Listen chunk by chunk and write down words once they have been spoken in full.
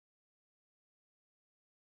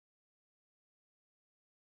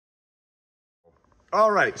All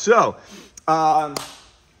right, so, how's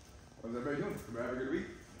everybody doing? Everybody have a good week?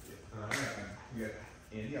 We got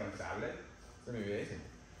Andy on Saturday. It's gonna be amazing.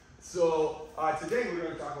 So today we're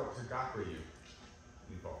going to talk about Togakure.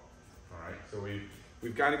 All right, so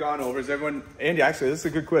we've kind of gone over. Is everyone? Andy, actually, this is a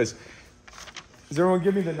good quiz. Does everyone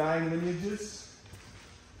give me the 9 lineages?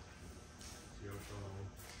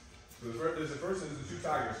 So there's the first is the 2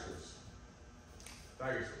 tiger schools.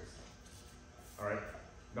 Tiger schools. All right.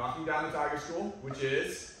 Knocking down the tiger school, which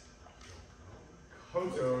is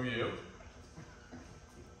Koto-yu.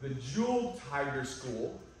 The jeweled tiger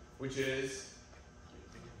school, which is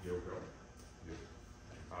Yoko.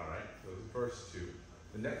 All right. Those are the first 2.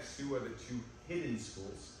 The next 2 are the 2 hidden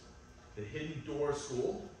schools. The hidden door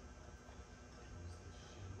school.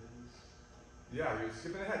 Yeah, we're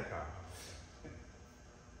skipping ahead, Kyle.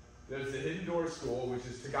 There's the hidden door school, which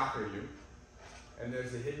is Togakure. And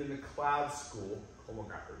there's the hidden in the cloud school,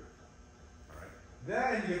 Komogakure. All right.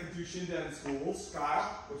 Then you have the 2 Shinden schools.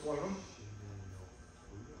 Kyle, what's one of them?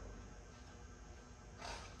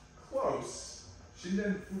 Close.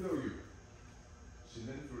 Shinden Fudo-yu.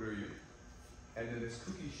 Shinden Fudo-yu. And then there's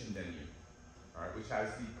Kuki Shinden-yu. All right, which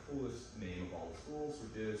has the coolest name of all the schools,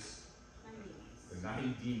 which is the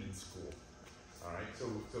 9 Demon School. All right, so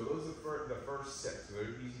those are the first 6. So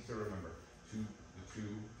they're easy to remember. The 2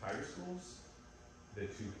 tiger schools, the 2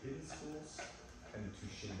 hidden schools, and the 2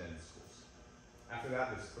 Shinden schools. After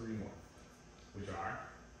that, there's 3 more, which are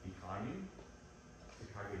Hikanyu,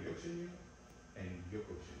 Takage-yoshin-yu, and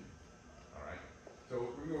Yoko-shin-yu. All right,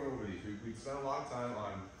 so we're going over these. We spent a lot of time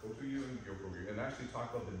on Koto-yu and Yoko-yu, and actually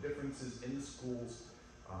talked about the differences in the schools,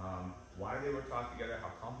 why they were taught together,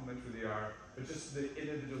 how complementary they are, but just the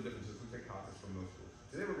individual differences. We'll take concepts from those schools.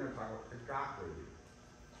 Today we're going to talk about Togakure.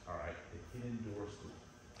 All right, the hidden door school.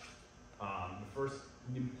 The first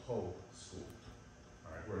Nimpo school.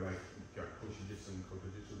 All right, where like you've got Koshijitsu and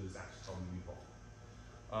Kotojitsu, this is actually called Nimpo.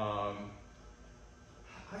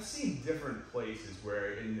 I've seen different places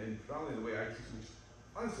where, and probably the way I teach, which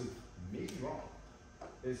honestly may be wrong,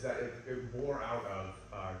 is that it bore out of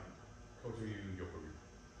Koto-yu and Yoko-yu.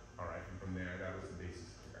 All right, and from there, that was the basis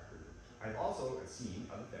of Togakure. I've also seen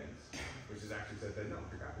other things, which has actually said that no,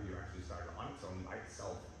 Togakure actually started on its own by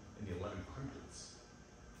itself in the 1100s.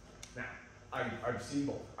 Now, I've seen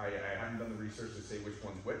both. I haven't done the research to say which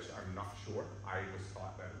one's which. I'm not sure. I was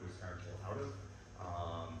taught that it was kind of pulled out of,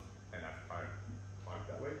 and I've taught it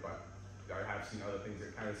that way, but I have seen other things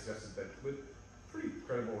that kind of suggested that with pretty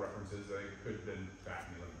credible references that it could have been back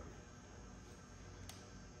in the 1100s.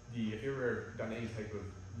 If you've ever done any type of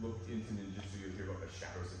looked into ninjutsu, you'll hear about the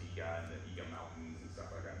shadows of Iga and the Iga mountains and stuff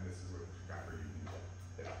like that, and this is where Togakure ninja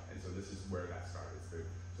hit up. And so this is where that started. So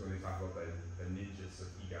when they talk about the ninjas of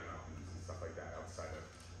Iga mountains and stuff like that outside of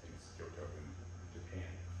things, Kyoto and Japan,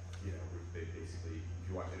 you know, they basically, if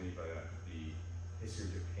you watch any of the history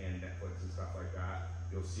of Japan, Netflix and stuff like that,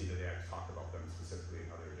 you'll see that they actually talk about them specifically and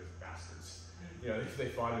how they're just bastards. You know, they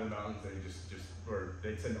fought in the mountains,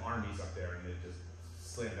 they'd send armies up there and they'd just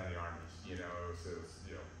slam down the armies, you know,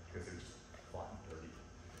 because they just fought and dirty,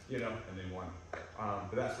 you know, and they won.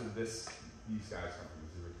 But that's where these guys come from.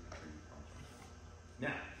 This is where Togakure comes from.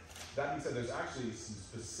 Now, that being said, there's actually some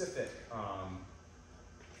specific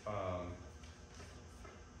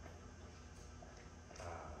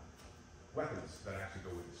weapons that actually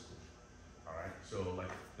go with the school. All right, so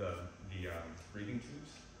like the breathing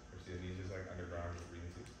tubes, which the ninjas like underground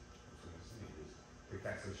breathing tubes. The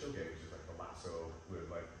Katsu Shoge, which is like the lasso with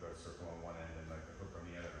like the circle on one end and like the hook on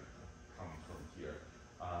the other, comes from here.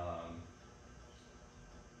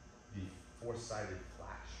 The 4-sided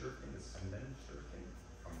flat shuriken, the Senden shuriken,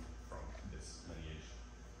 come from this lineage.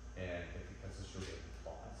 And if the Katsu Shoge, the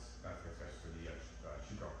claws, not the Katsu Shoge, the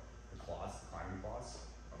Shuko, the claws, the climbing claws,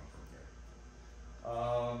 come from here.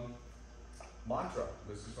 Mantra,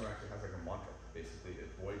 this one actually has like a mantra, basically,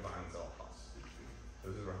 avoid violence at all costs.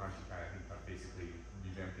 This is where Hanshi kind of basically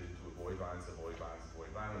revamped it into avoid violence, avoid violence, avoid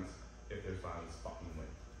violence. If there's violence, fucking win.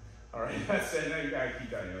 All right, that's it. Now you gotta keep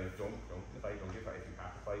that. You know, don't fight, don't get fight. If you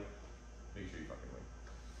have to fight, make sure you fucking win.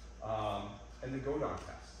 And the Godon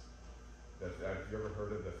test. Have you ever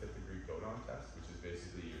heard of the 5th degree Godon test? Which is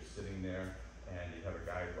basically you're sitting there and you have a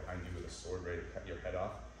guy behind you with a sword ready to cut your head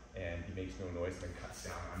off, and he makes no noise and then cuts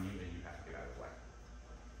down on you, and you have to get out of the way.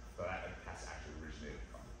 So that test actually originated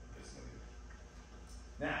from this lineage.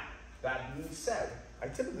 Now, that being said, I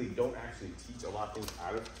typically don't actually teach a lot of things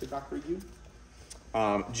out of Togakure,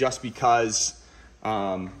 just because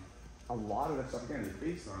a lot of that stuff, again, is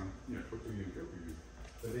based on, you know, Koto-yu and Kyoku-yu,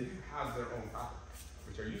 but they do have their own kata,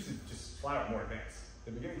 which are usually just flat out more advanced.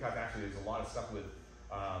 The beginning kata actually, there's a lot of stuff with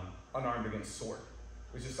unarmed against sword.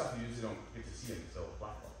 which is stuff you usually don't get to see until a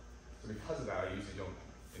flat belt. So because of that, I usually don't,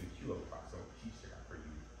 in the Q level class, don't teach Togakure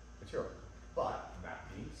material. But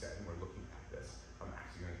that being said, and we're looking at this, I'm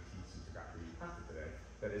actually going to teach some Togakure Kata today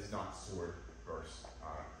that is not sword versus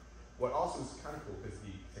arm. What also is kind of cool, because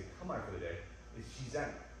the Teikamai for the day is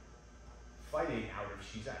Shizen, fighting out of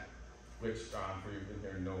Shizen, which for you in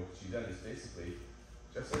here know, Shizen is basically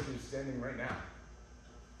just like you're standing right now,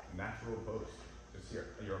 natural pose. Just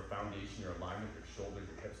here, your foundation, your alignment, your shoulders,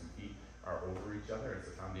 your hips and feet are over each other.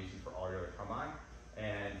 It's the foundation for all your other kamai,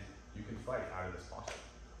 and you can fight out of this posture.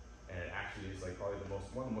 And it actually is like probably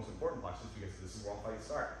one of the most important postures because this is where all fights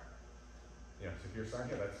start. So if you're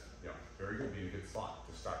starting here, that's very good, being a good spot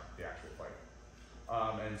to start the actual fight.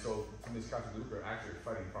 And so in this Togakure, we're actually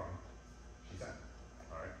fighting from Shizen.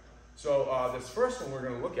 All right. So this first one we're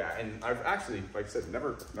going to look at, and I've actually, like I said,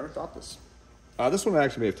 never taught this. This one I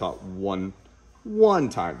actually may have taught one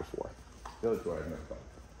time before. The other two I've never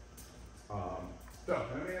taught. So,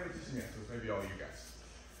 and I may never teach them yet, so it's maybe all you guys.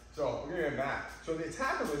 So we're going to get back. So the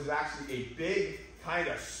attack of this is actually a big, kind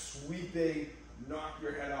of sweeping, knock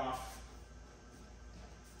your head off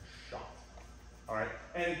shot. All right.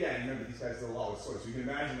 And again, remember these guys did a lot with swords, so you can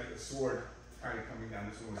imagine like a sword kind of coming down.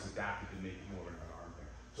 This one was adapted to make it more of an arm thing.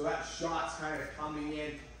 So that shot's kind of coming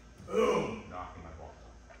in, boom, knocking my ball.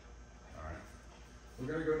 All right. We're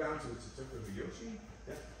going to go down to the Togakure Yoshi.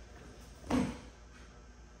 Yeah.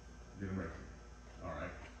 Get him right. All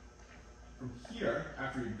right. From here,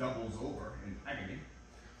 after he doubles over in agony,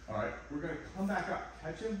 all right, we're going to come back up,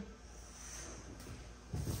 catch him.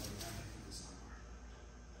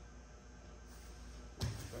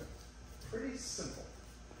 Pretty simple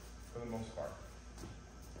for the most part.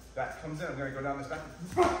 That comes in, I'm going to go down this back.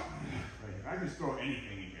 Right here. I can just throw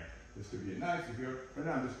anything in here. This could be a knife if you're, right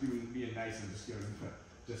now I'm just being nice and just giving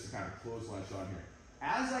just a kind of clothesline shot here.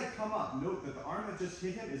 As I come up, note that the arm that just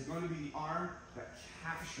hit him is going to be the arm that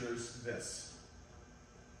captures this.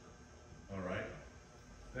 All right.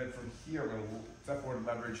 Then from here, we're going to step forward,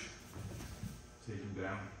 leverage, take him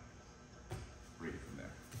down, break from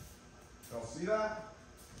there. Y'all see that?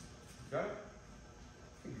 Got it? I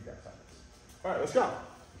think you got time. All right, let's go.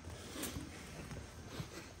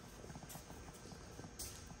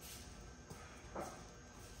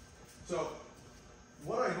 So,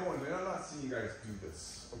 what I go into, and I'm not seeing you guys do this,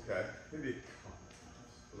 okay? Maybe a couple times,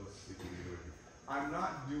 but let's see if we can do it here. I'm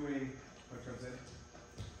not doing, what comes in?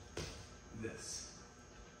 This.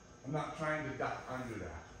 I'm not trying to duck under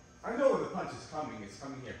that. I know where the punch is coming, it's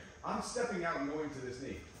coming here. I'm stepping out and going to this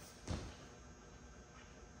knee.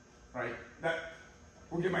 Right? That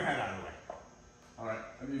will get my head out of the way. All right,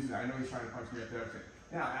 I'm using that. I know he's trying to punch me up there.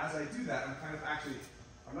 Now, as I do that, I'm kind of actually,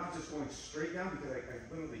 I'm not just going straight down because I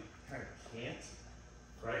literally kind of can't.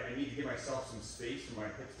 Right? I need to give myself some space for my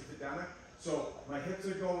hips to fit down there. So my hips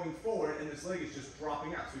are going forward and this leg is just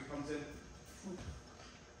dropping out. So he comes in.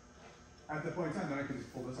 At the point in time, then I can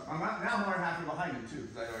just pull this up. Now I'm already halfway behind him too,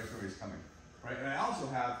 because I always know he's coming. Right? And I also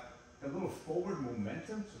have a little forward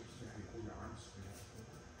momentum. So just hold your arms.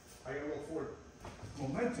 I get a little forward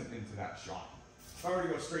momentum into that shot. If I were to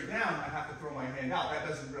go straight down, I have to throw my hand out. That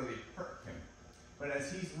doesn't really hurt him. But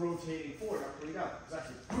as he's rotating forward, I'm putting out. It's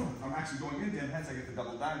actually, I'm actually going into him, hence I get the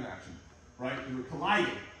double diamond action. Right? We're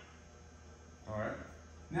colliding. Alright?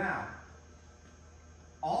 Now,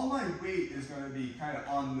 all my weight is going to be kind of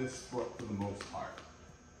on this foot for the most part.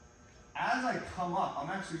 As I come up,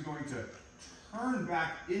 I'm actually going to turn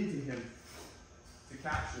back into him to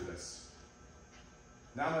capture this.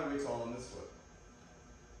 Now my weight's all on this foot.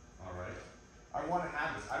 Alright? I want to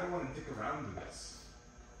have this. I don't want to dick around with this.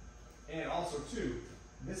 And also, too,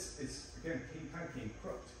 this is, again, kind of came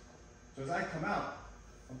crooked. So as I come out,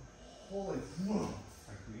 I'm pulling, in,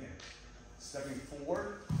 stepping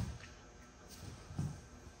forward,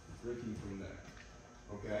 breaking from there.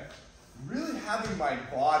 Okay? Really having my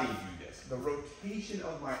body do this. The rotation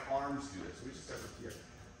of my arms do this. So we just step up here.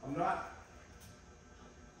 I'm not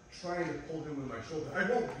trying to pull him with my shoulder. I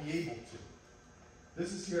won't be able to.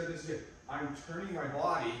 This is here, this is here. I'm turning my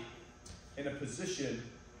body in a position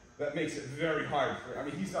that makes it very hard for, I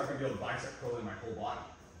mean, he's not going to be able to bicep curl in my whole body.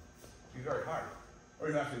 It'd be very hard. Or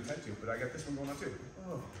you don't have to intend to, but I got this one going on too.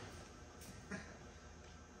 Oh.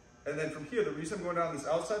 And then from here, the reason I'm going down this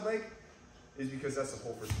outside leg is because that's the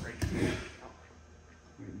whole first break. If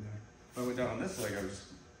I went down on this leg, I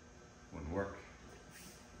just wouldn't work.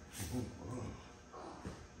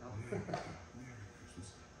 Merry Christmas.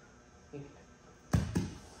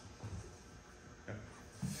 Okay.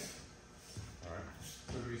 All right.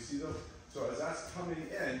 So do we see those? So as that's coming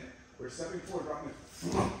in, we're stepping forward, dropping it.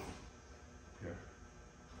 Here.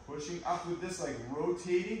 Pushing up with this leg,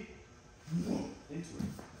 rotating. into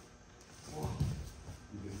it. Whoa.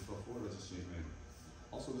 You get it forward, that's a straight angle.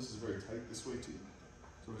 Also, this is very tight this way too.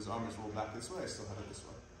 So if his arm is rolled back this way, I still have it this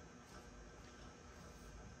way.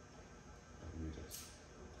 Let me adjust.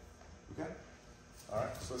 Okay?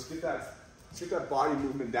 Alright, so let's get that body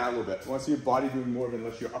movement down a little bit. I want to see your body doing more than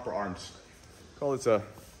just your upper arms. Call it a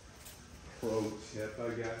pro tip, I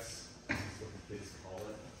guess. That's what the kids call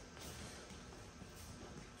it.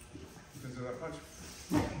 Consider that punch.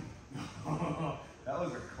 That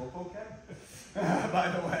was a cocoa can, by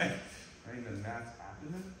the way. Right in the Matt's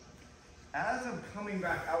abdomen. As I'm coming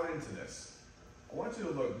back out into this, I want you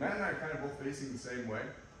to look. Matt and I are kind of both facing the same way.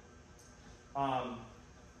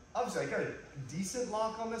 Obviously, I got a decent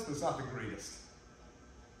lock on this, but it's not the greatest.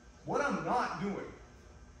 What I'm not doing,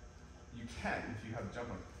 you can if you have a jump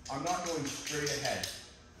on. I'm not going straight ahead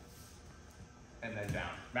and then down.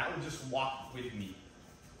 Matt will just walk with me.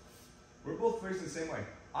 We're both facing the same way.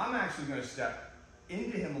 I'm actually going to step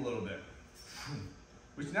into him a little bit,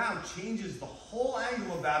 which now changes the whole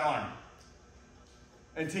angle of that arm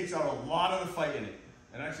and takes out a lot of the fight in it.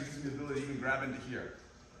 And actually gives me the ability to even grab into here.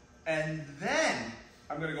 And then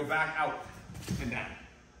I'm going to go back out and down.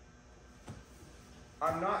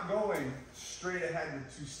 I'm not going straight ahead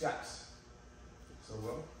with 2 steps. So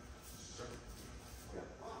Will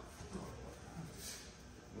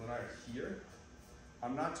and I are here.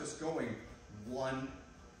 I'm not just going 1,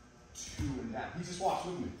 2, and down. He just walks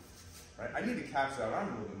with me. Right? I need to capture that arm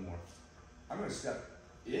a little bit more. I'm going to step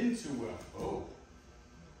into Will. Oh.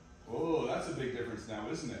 Oh, that's a big difference now,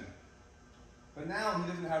 isn't it? But now he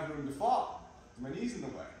doesn't have room to fall. My knee's in the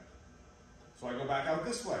way. So I go back out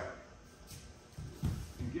this way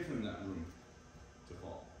and give him that room to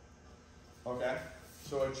fall. Okay?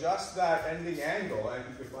 So adjust that ending angle, and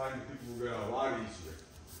you can find that people will get a lot easier.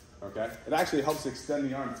 Okay? It actually helps extend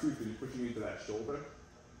the arm too, because you're pushing into that shoulder.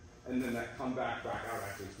 And then that come back out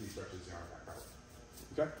actually stretches the arm back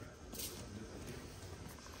out. Okay?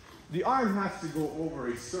 The arm has to go over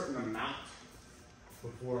a certain amount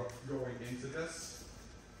before going into this.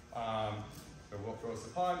 So Will throws the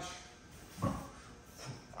punch.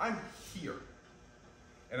 I'm here.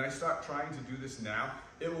 And I start trying to do this now,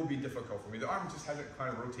 it will be difficult for me. The arm just hasn't kind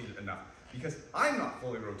of rotated enough because I'm not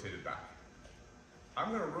fully rotated back. I'm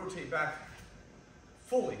going to rotate back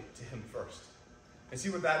fully to him first. And see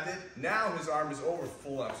what that did? Now his arm is over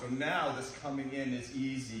full up. So now this coming in is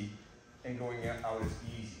easy and going out is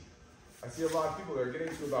easy. I see a lot of people that are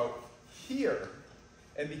getting to about here,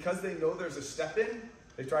 and because they know there's a step in,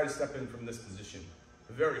 they try to step in from this position.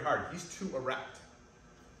 Very hard. He's too erect.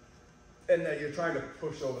 And then you're trying to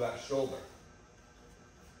push over that shoulder.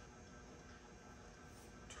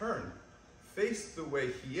 Turn. Face the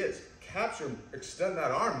way he is. Capture him. Extend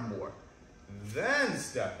that arm more. Then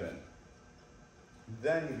step in.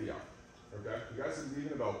 Then you be up. Okay? You guys are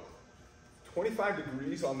leaving about 25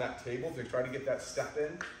 degrees on that table to try to get that step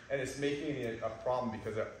in, and it's making it a problem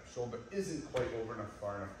because that shoulder isn't quite over enough,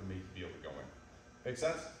 far enough for me to be able to go in. Make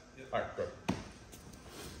sense? Yep. All right, good.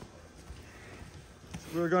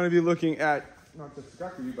 We're going to be looking at not just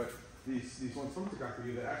Togakure, but these ones from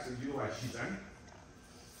Togakure that actually utilize Shizen,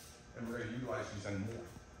 and we're going to utilize Shizen more.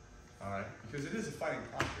 All right, because it is a fighting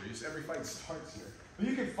posture. Every fight starts here, but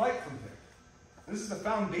you can fight from here. This is the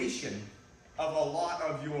foundation of a lot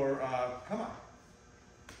of your come on.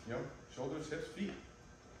 You know, shoulders, hips, feet.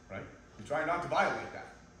 Right? You try not to violate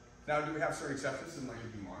that. Now, do we have certain exceptions in like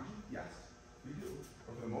a Jumanji? Yes, we do.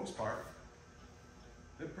 But for the most part,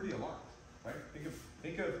 they're pretty aligned. Right?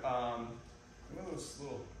 Think of one of those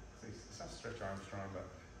little things. It's not stretch Armstrong, but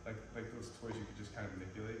like those toys you could just kind of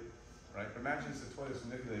manipulate. Right? But imagine it's a toy that's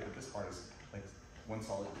manipulated, but this part is like one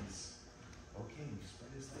solid piece. Okay, you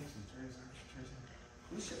spread his legs and turn his arms, turn his arms.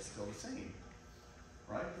 This shit's still the same.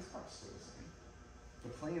 Right? This part's still the same. The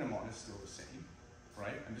plane I'm on is still the same.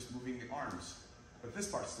 Right? I'm just moving the arms. But this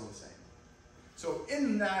part's still the same. So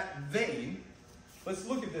in that vein, let's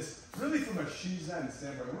look at this really from a Shizen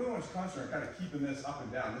standpoint. I really want to concentrate on kind of keeping this up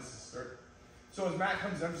and down. This is start. So as Matt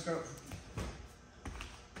comes in, I'm just going to,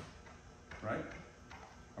 right?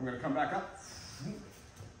 I'm going to come back up.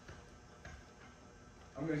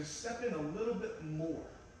 I'm going to step in a little bit more.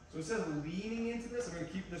 So instead of leaning into this, I'm going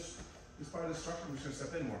to keep this part of the structure. I'm just going to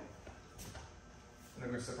step in more. And I'm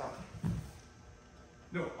going to step out.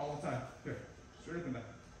 No, all the time. Here, straight up and down.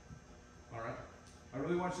 All right? I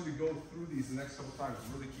really want you to go through these the next couple times,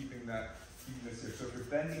 really keeping this here. So if you're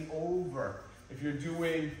bending over, if you're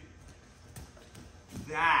doing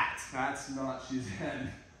that's not Shizen,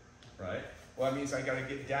 right? Well, that means I got to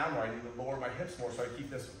get down more. I need to lower my hips more, so I keep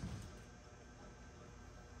this one.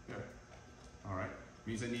 Good. All right.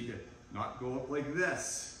 Means I need to not go up like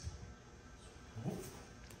this.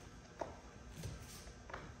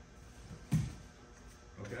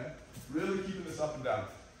 Okay? Really keeping this up and down.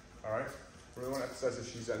 All right? Really want to emphasize the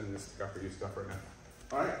Shizen and this Togakure stuff right now.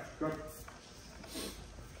 All right? Go.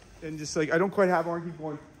 And just like, I don't quite have on, keep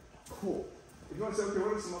going. Cool. If you want to say, okay,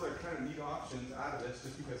 what are some other kind of neat options out of this,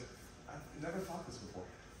 just because I've never taught this before.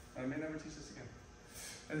 I may never teach this again.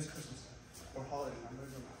 And it's Christmas time. Or holiday time.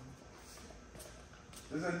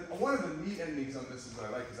 One of the neat endings on this is what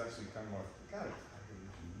I like is actually kind of more, God,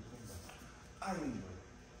 I enjoy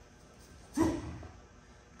it.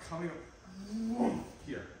 Coming up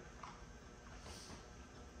here.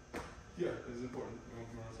 Here, this is important.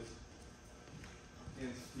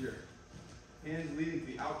 Hands here. Hands leading to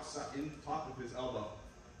the outside, in top of his elbow.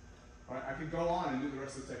 All right, I could go on and do the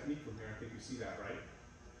rest of the technique from here. I think you see that, right?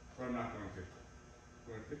 But I'm not going to.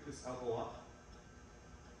 We're going to pick this elbow up,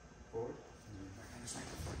 forward, and then back on this way.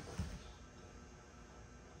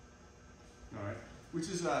 All right, which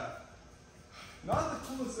is not the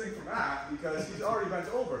coolest thing for Matt because he's already bent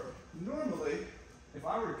over. Normally, if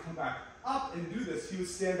I were to come back up and do this, he would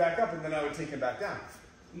stand back up and then I would take him back down.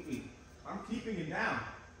 I'm keeping him down.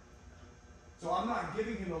 So I'm not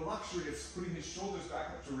giving him the luxury of putting his shoulders back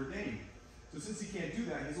up to regain. So since he can't do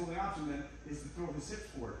that, his only option then is to throw his hips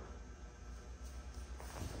forward.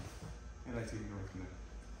 And I take it away from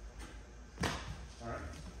there. Alright?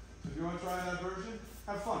 So if you want to try that version,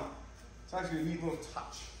 have fun. It's actually a neat little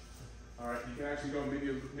touch. Alright, you can actually go,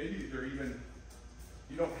 maybe they're even,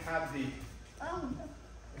 you don't have the,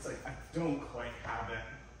 it's like, I don't quite have it.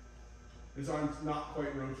 His arm's not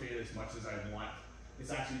quite rotated as much as I want.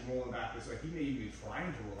 It's actually rolling back this way. He may even be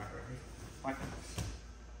trying to roll back right here. Fine.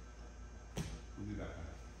 We'll do that then.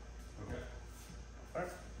 Okay?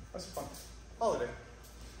 Alright, that's fun. Holiday.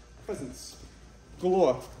 Presents.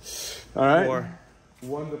 Galore. Alright. More.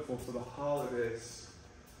 Wonderful for the holidays.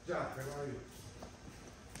 Jack, where are you?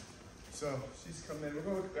 So, she's coming in. We're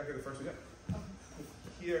going to look back at the first one. Yep.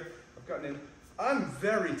 Here, I've gotten in. I'm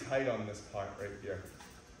very tight on this part right here.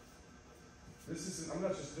 This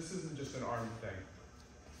isn't just an arm thing.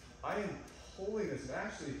 I am pulling this and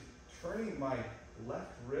actually turning my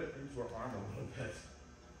left rib into her arm a little bit.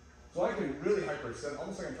 So I can really hyperextend,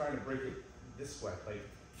 almost like I'm trying to break it this way, like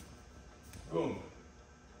boom,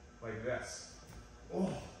 like this.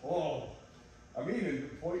 Oh. I'm even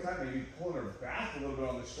pulling time, maybe pulling her back a little bit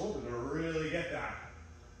on the shoulder to really get that.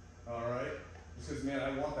 All right? Because man,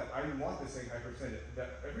 I want this thing hyperextended.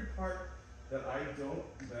 That every part that I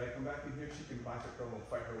come back in here, she can bicep curl and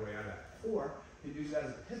fight her way out of that. Or you use that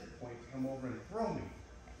as a pivot point to come over and throw me.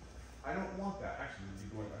 I don't want that. Actually, you'd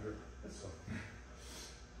be going under this one.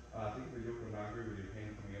 Think of a Togakure with your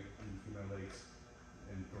hand coming in between my legs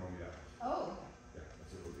and throwing me out. Oh. Yeah,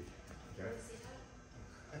 that's what it would be. Okay?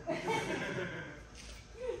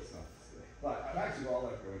 It's not silly. But I'm actually all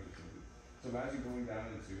like going to do. So imagine going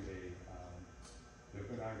down into a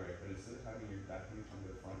Togakure, but instead of having your back knee come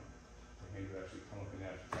to the front, the hand would actually come up and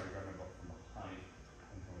out, try to grab my belt from behind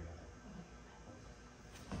and coming out.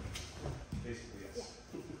 Basically, yes.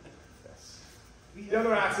 Yes. The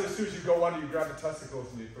other access too is you go under, you grab the testicles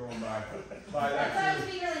and you throw them by that. I thought it was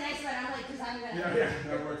being really nice, but I'm like, because I'm gonna. Yeah,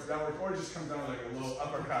 that works. Or it just comes down like a little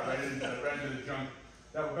uppercut right into the junk.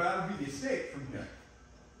 But that would be the escape from here.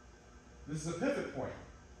 This is a pivot point,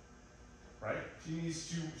 right?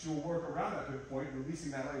 She will work around that pivot point,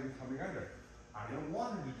 releasing that leg and coming under. I don't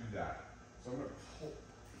want her to do that. So I'm going to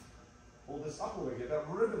pull this up a little, get that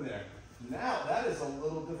rib in there. Now, that is a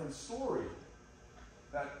little different story.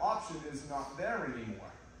 That option is not there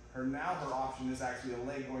anymore. Her option is actually a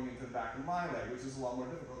leg going into the back of my leg, which is a lot more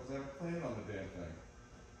difficult because I haven't planned on the damn thing.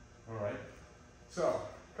 All right? So,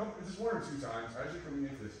 just one or two times, actually coming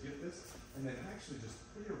into this, get this, and then actually just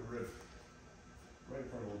put your rib right in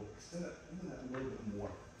front of a little, extend that a little bit more.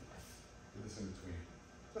 Put this in between.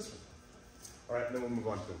 This one. All right, and then we'll move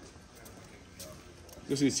on to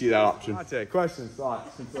just need to see that option. Okay, questions,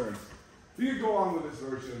 thoughts, concerns. You could go on with this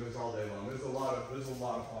version of this all day long. There's a lot of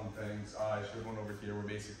fun things. I should have one over here where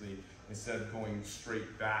basically instead of going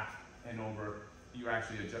straight back and over, you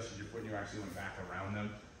actually adjusted your foot and you actually went back around them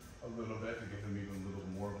a little bit to give them even a little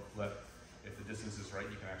more of a flip. If the distance is right,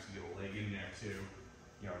 you can actually get a leg in there too.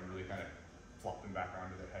 You know, and really kind of flop them back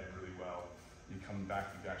onto their head really well. You come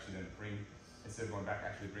back, you can actually then instead of going back,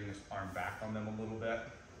 actually bring this arm back on them a little bit.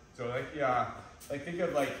 So think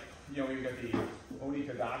of you've got the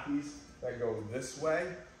onikadakis that go this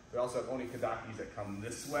way. We also have onikadakis that come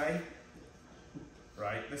this way,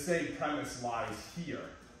 right? The same premise lies here,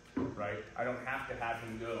 right? I don't have to have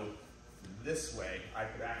him go this way. I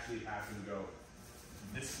could actually have him go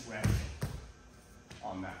this way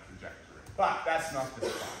on that trajectory. But that's not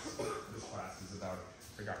this class. This class is about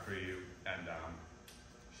Togakure and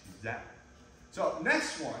Shizen. So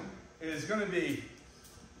next one is going to be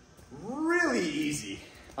really easy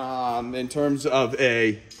in terms of a.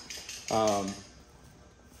 It's going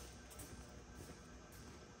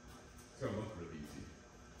to look really easy,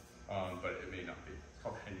 but it may not be. It's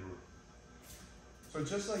called Henru. So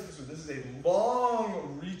just like this one, this is a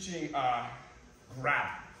long-reaching grab.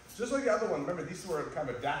 Just like the other one. Remember, these were kind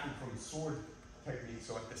of adapted from sword technique.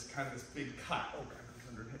 So like this kind of this big cut. Oh, God, he's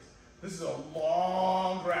under hit. This is a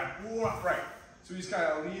long grab. Right. So he's kind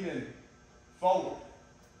of leaning forward.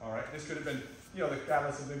 All right. This could have been, you know, the grab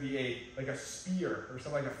is maybe like a spear or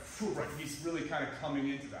something like that. Right. He's really kind of coming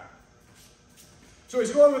into that. So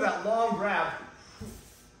he's going with that long grab.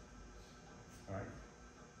 All right.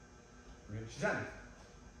 Shizen.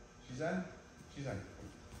 Shizen. Shizen.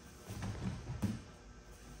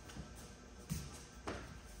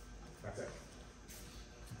 That's it.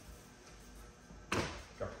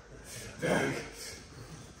 Go.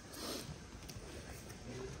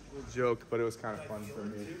 Joke, but it was kind of fun for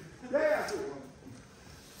me. Yeah.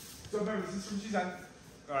 So remember, this is from Shizen.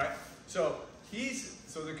 All right. So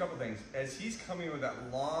there's a couple things. As he's coming with that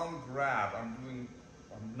long grab, I'm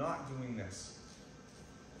not doing this.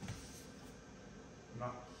 I'm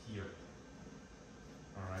not here.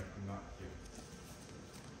 All right. I'm not here.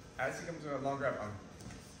 As he comes with that long grab,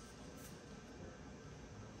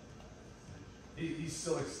 he's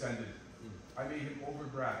still extended. I made him over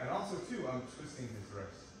grab, and also too, I'm twisting his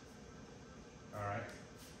wrist. All right.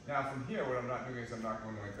 Now from here, what I'm not doing is I'm not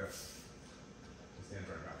going like this. His hands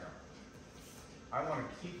right back up. I want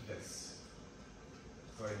to keep this,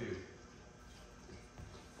 so I do,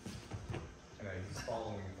 and he's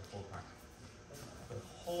following it the whole time. The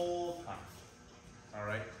whole time. All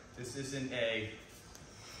right. This isn't a.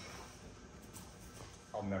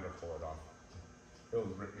 I'll never pull it off. He'll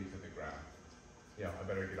rip me to the ground. You know, I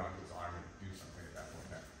better get onto his arm and do something at that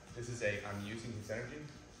point. This is I'm using his energy.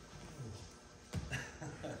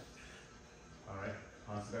 All right,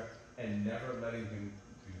 constant, and never letting him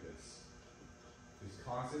do this. He's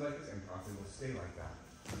constantly like this, and constantly will stay like that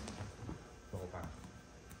the whole time.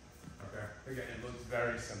 Okay. Again, it looks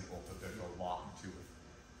very simple, but there's a lot to it.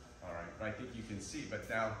 All right, but I think you can see. But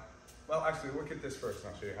now, well, actually, look at this first,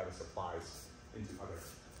 and I'll show you how this applies into other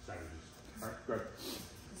strategies. All right, good.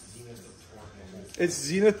 It's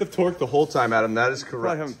Zenith of Torque the whole time, Adam. That is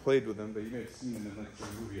correct. I haven't played with him, but you may have seen him in like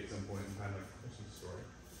some movie at some point in time, like a Christmas Story.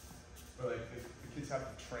 But like the kids have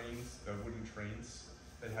the trains, the wooden trains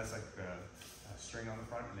that has like the string on the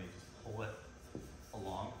front, and they just pull it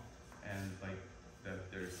along, and like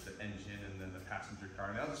there's the engine and then the passenger car,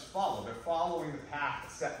 and they'll just follow. They're following the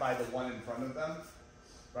path set by the one in front of them.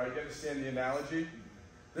 Right? You understand the analogy?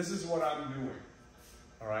 This is what I'm doing.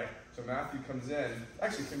 All right. So Matthew comes in.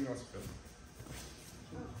 Actually, Kim wants to film.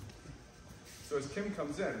 So as Kim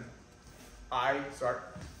comes in, I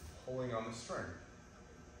start pulling on the string.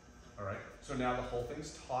 All right. So now the whole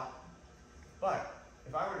thing's taut. But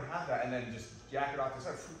if I were to have that and then just jack it off the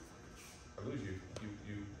side, I lose you.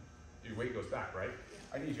 Your weight goes back, right?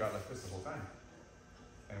 I need you out like this the whole time,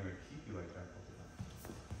 and I'm going to keep you like that the whole time.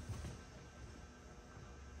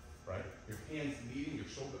 Right? Your hands leading, your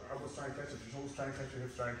shoulder, elbows trying to catch up, your shoulders trying to catch, your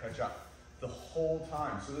hips trying to catch up. The whole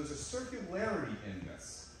time. So there's a circularity in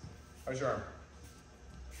this. How's your arm?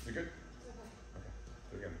 You good? Okay.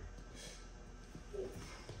 Do it again.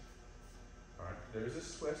 All right. There's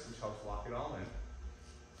this twist which helps lock it all in.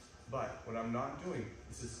 But what I'm not doing,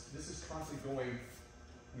 this is constantly going,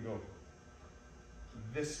 you go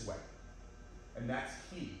this way. And that's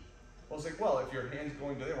key. Well, it's like, well, if your hand's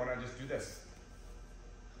going to there, why not just do this?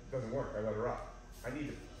 It doesn't work. I let her up. I need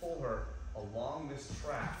to pull her along this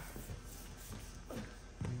track the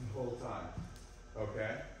whole time.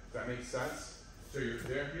 Okay? Does that make sense? So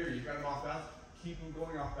they're here, you've got them off balance, keep them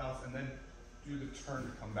going off balance, and then do the turn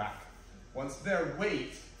to come back. Once their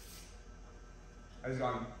weight has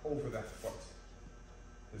gone over that foot.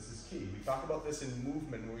 This is key. We talk about this in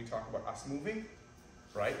movement when we talk about us moving,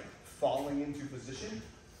 right? Falling into position.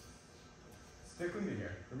 Stick with me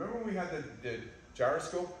here. Remember when we had the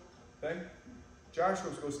gyroscope thing?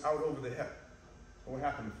 Gyroscope goes out over the hip. What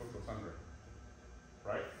happened? The foot goes under it.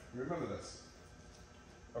 Right? You remember this?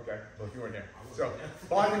 Okay, well, if you weren't here. So,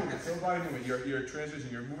 body movement, same body movement. You're transition,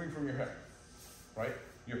 you're moving from your hip, right?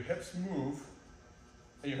 Your hips move,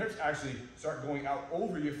 and your hips actually start going out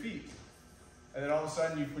over your feet. And then all of a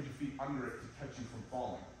sudden, you put your feet under it to catch you from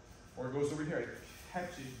falling. Or it goes over here, it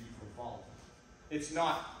catches you from falling. It's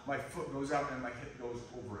not my foot goes out and my hip goes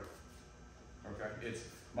over it. Okay? It's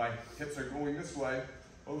my hips are going this way,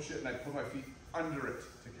 oh shit, and I put my feet under it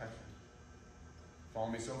to catch me. Follow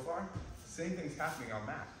me so far? Same thing's happening on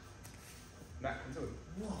Matt. Matt comes over.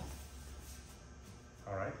 Whoa.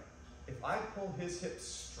 All right? If I pull his hips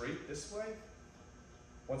straight this way,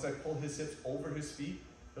 once I pull his hips over his feet,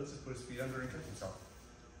 he'll just put his feet under and catch himself.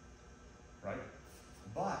 Right?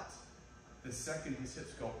 But the second his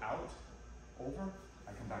hips go out, over,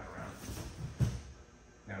 I come back around.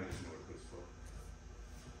 Now he doesn't know where to put his foot.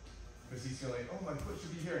 Because he's feeling, oh, my foot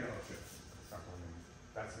should be here. No, shit. It's not going in.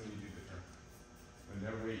 That's when you do the turn. When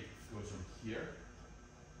their weight goes from here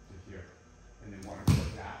to here. And they want to go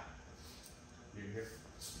like that. Here.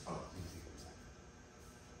 Oh, easy.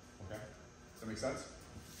 Okay? Does that make sense?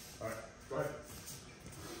 All right, go ahead.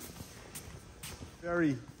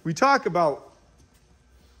 We talk about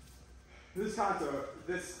this we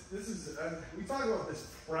talk about this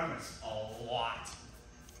premise a lot,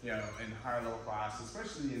 you know, in higher level classes,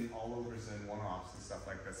 especially in all overs and one-offs and stuff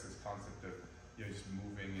like this. This concept of, you know, just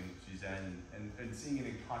moving and Shizen and seeing it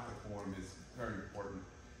in kata form is very important.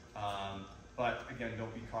 But again,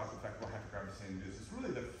 don't be caught with the fact, well, I have to grab his hand and do this. It's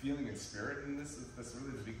really the feeling and spirit in this that's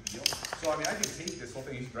really the big deal. So I mean, I can take this whole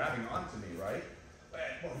thing, he's grabbing onto me, right?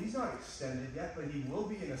 Well, he's not extended yet, but he will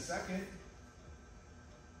be in a second.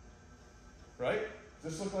 Right?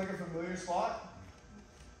 Does this look like a familiar spot?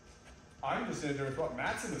 I'm just in a different spot.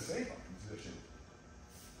 Matt's in the same position.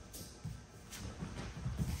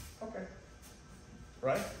 Okay.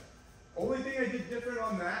 Right? Only thing I did different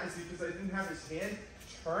on that is because I didn't have his hand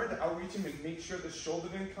turned, I'll reach him and make sure the shoulder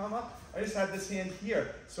didn't come up. I just had this hand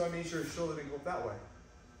here, so I made sure his shoulder didn't go up that way.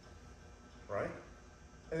 Right?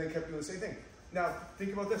 And then kept doing the same thing. Now,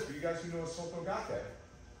 think about this, for you guys who know a Togakure.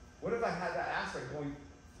 What if I had that aspect going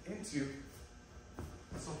into a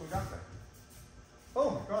Togakure?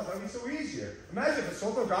 Oh my God, that would be so easier. Imagine if a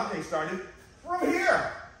Togakure started from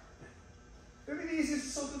here. That would be the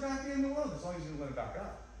easiest Togakure in the world, as long as you don't let it back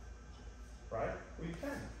up. Right? Well, you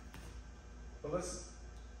can. But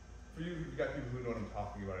for you got people who know what I'm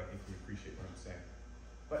talking about, I think you appreciate what I'm saying.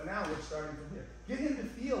 But now we're starting from here. Get him to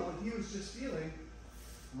feel what he was just feeling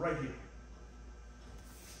right here.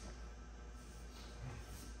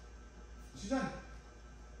 She's done.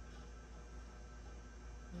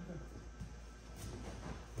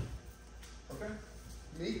 Okay?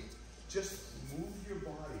 Me, just move your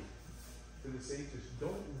body to the same position.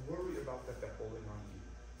 Don't worry about that they're holding on to you.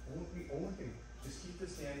 Only thing, just keep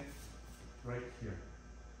this hand right here.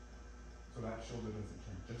 So that shoulder doesn't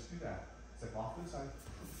turn. Just do that. Step off to the side.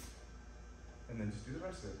 And then just do the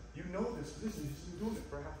rest of it. You know this position, you've just been doing it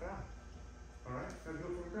for half an hour. Alright? Now do it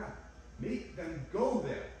from the ground. Make them go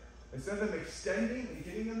there. Instead of them extending and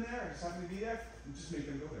getting them there and just having to be there, you just make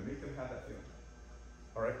them go there. Make them have that feeling.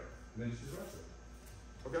 Alright? And then just do the rest of it.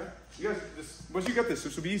 Okay? You guys, once you get this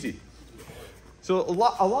will be easy. So a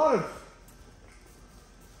lot of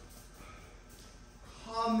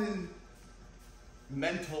common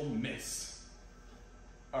mental myths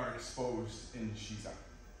are exposed in Shizen.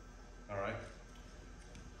 Alright?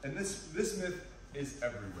 And this myth is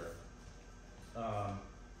everywhere.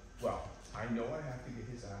 Well, I know I have to get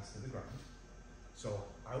his ass to the ground, so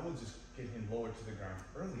I will just get him lowered to the ground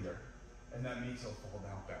earlier, and that means he'll fall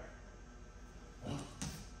down better. Oh,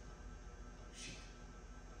 shit.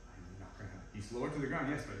 I'm not gonna. He's lowered to the ground,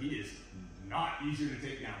 yes, but he is not easier to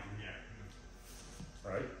take down from here.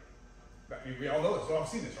 Right? I mean, we all know this. We've all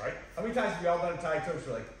seen this, right? How many times have we all done tie toes?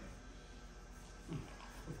 We're like,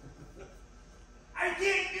 I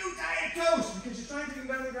can't do tie toes because you're trying to get him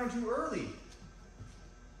down to the ground too early.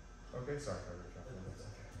 Okay, sorry.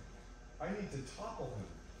 I need to topple him.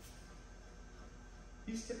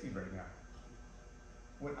 He's tipping right now.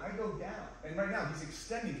 When I go down, and right now he's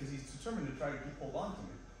extending because he's determined to try to hold on to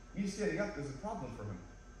me. Me standing up is a problem for him.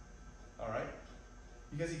 All right?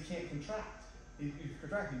 Because he can't contract. He's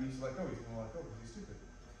contracting, he needs to let go. He's going to let go because he's stupid.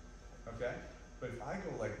 Okay? But if I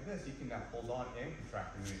go like this, he can now hold on and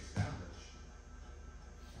contract and establish.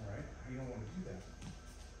 All right? I don't want to do that.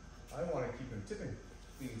 I want to keep him tipping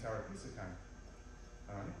the entire piece of time.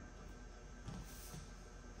 All right?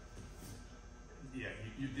 Yeah,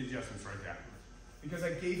 you did adjustments right there. Because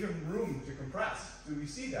I gave him room to compress. Do we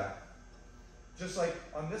see that? Just like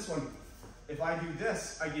on this one, if I do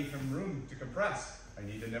this, I gave him room to compress. I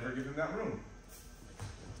need to never give him that room.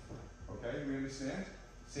 Okay, we understand?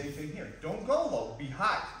 Same thing here. Don't go low, be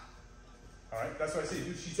high. All right, that's what I say,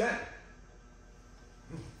 do Shizen.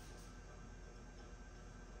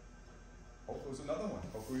 Oh, there's another one.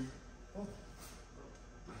 Hopefully,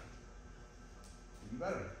 even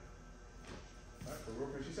better. All right, so we're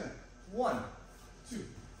working Shizen. 1, 2.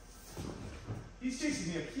 He's chasing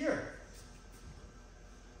me up here.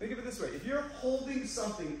 Think of it this way. If you're holding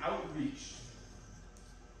something outreached,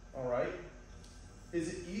 all right, Is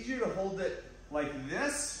it easier to hold it like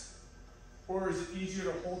this, or is it easier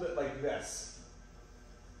to hold it like this?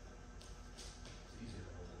 It's easier to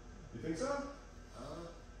hold it. You think so?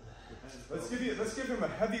 Depends. Let's give him a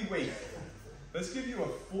heavy weight. Let's give you a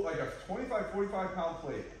full, like a 25, 45 pound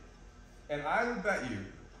plate. And I would bet you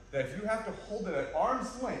that if you have to hold it at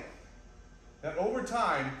arm's length, that over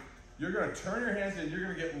time, you're gonna turn your hands and you're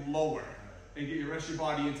gonna get lower and get the rest of your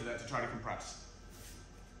body into that to try to compress.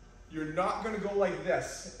 You're not gonna go like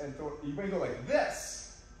this and throw, you're gonna go like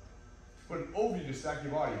this, put it over you to stack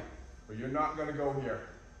your body, but you're not gonna go here.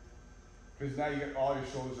 Because now you get all your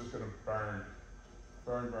shoulders just gonna burn.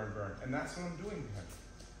 Burn, burn, burn. And that's what I'm doing to him.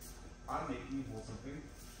 I'm making him hold something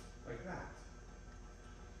like that.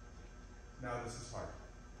 Now this is hard.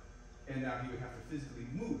 And now he would have to physically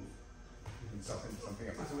move himself into something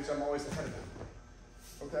else, which I'm always ahead of him.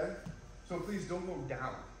 Okay? So please don't go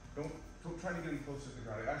down. Don't try to get him closer to the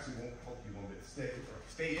ground. It actually won't help you one bit.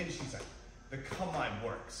 Stay in, she said. The come on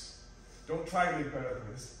works. Don't try to make better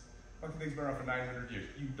than this. Fucking thing's been around for 900 years.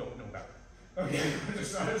 You don't know better. Okay?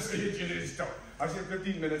 Just honestly, you just don't. I said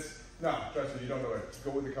 15 minutes. No, trust me, you don't know it.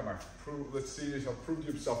 Go with the come on. Let's see yourself. Prove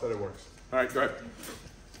to yourself that it works. All right, go ahead.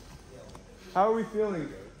 How are we feeling?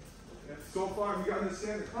 So far, we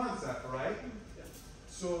understand the concept, right?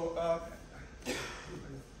 So,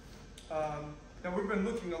 now we've been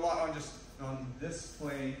looking a lot on just on this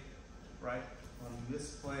plane, right? On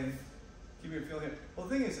this plane. Give me a feeling here. Well,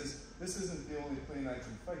 the thing is this isn't the only plane I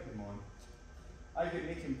can fight him on. I can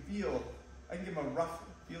make him feel, I can give him a rough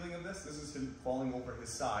feeling of this. This is him falling over his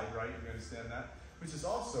side, right? You understand that? Which is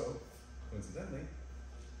also, coincidentally,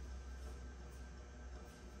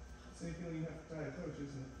 same feeling you have for Togakure,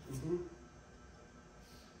 isn't it? Mm-hmm.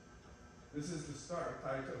 This is the start of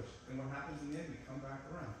Togakure. And what happens in the end, we come back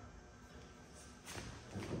around.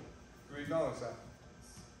 Do we acknowledge that?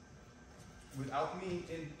 Without me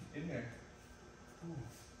in there.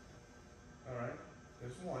 All right,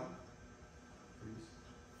 there's one. Please.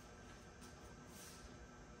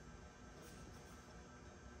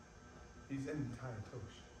 He's in Togakure.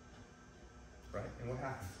 Right? And what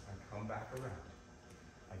happens? I come back around.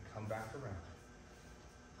 I come back around.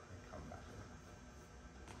 I come back around.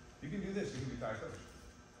 You can do this, you can do Togakure.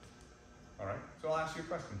 Alright? So I'll ask you a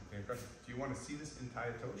question. Do you want to see this in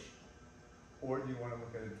Togakure? Or do you want to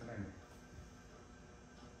look at it tonight?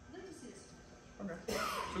 I'd like to see this. Okay.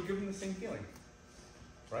 So give them the same feeling.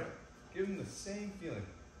 Right? Give them the same feeling.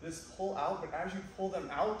 This pull out, but as you pull them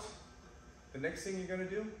out, the next thing you're going to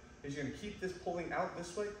do is you're going to keep this pulling out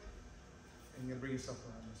this way, and you're going to bring yourself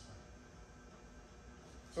around this way.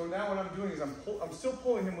 So now what I'm doing is I'm still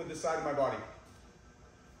pulling him with this side of my body.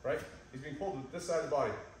 Right? He's being pulled with this side of the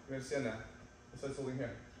body. You understand that? This side's holding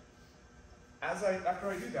here. After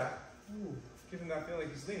I do that, give him that feeling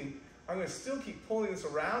like he's leaning, I'm going to still keep pulling this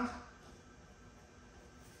around.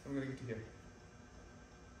 I'm going to get to here.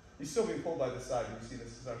 He's still being pulled by this side. You see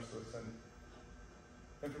this, his arm's still extended.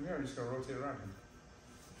 And from here, I'm just going to rotate around him.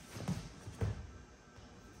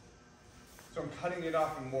 So I'm cutting it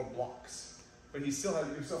off in more blocks. But he still has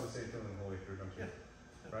the same feeling the whole way through, don't you?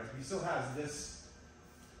 Yeah. Right? He still has this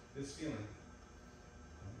feeling.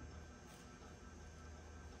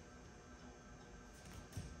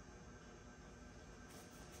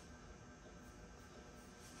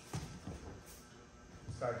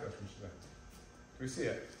 Side question, do we see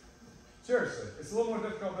it? Seriously, it's a little more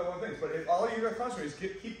difficult than one thinks, but if all you got to concentrate is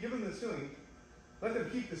keep giving this feeling. Let them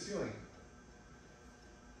keep this feeling.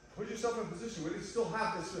 Put yourself in a position where they still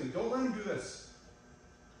have this feeling. Don't let them do this.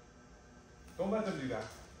 Don't let them do that.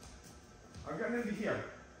 I've gotten into here.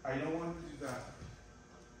 I don't want them to do that.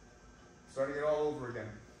 Starting it all over again.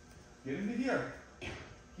 Get into here.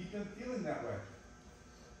 Keep them feeling that way.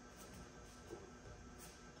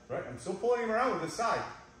 Right? I'm still pulling him around with this side.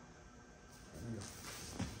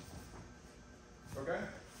 Okay?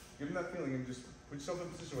 Give them that feeling and just put yourself in a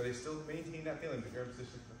position where they still maintain that feeling, but you're in a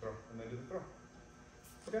position to throw. And then do the throw.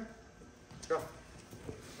 Okay? Go.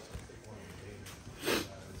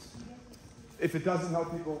 If it doesn't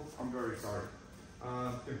help people, I'm very sorry.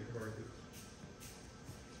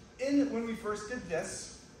 When we first did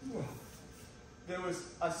this, there was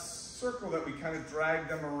a circle that we kind of dragged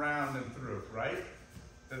them around and through, right?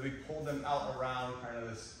 That we pulled them out around kind of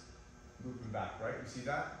this moving back, right? You see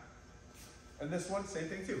that? And this one, same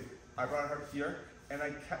thing too. I brought her here, and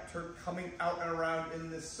I kept her coming out and around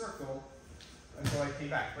in this circle until I came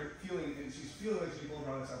back, right? Feeling, and she's feeling like she's going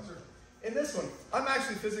around this outer circle. In this one, I'm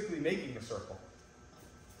actually physically making a circle.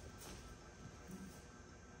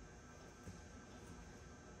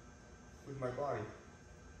 With my body.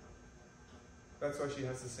 That's why she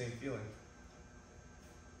has the same feeling.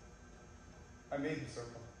 I made the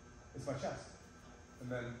circle. It's my chest. And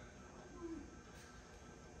then,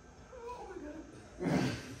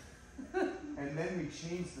 and then we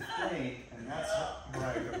change the plane, and that's how,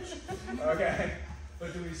 right, okay.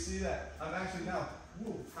 But do we see that? I'm actually now,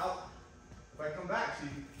 if I come back, she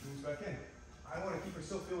moves back in. I want to keep her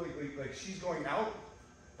still feeling like she's going out,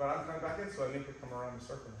 but I'm coming back in, so I make her come around the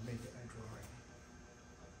circle and make it anchor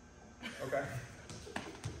right. Okay?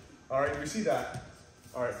 All right, do we see that?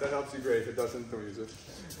 All right, that helps you great. If it doesn't, don't use it.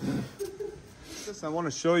 I want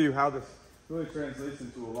to show you how this really translates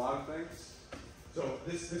into a lot of things. So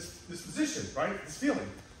this position, right? This feeling,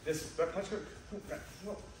 this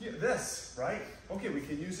this, right? Okay, we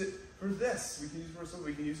can use it for this. We can use it for something.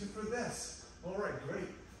 We can use it for this. All right, great.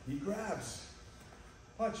 He grabs,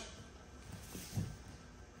 punch.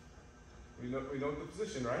 We know the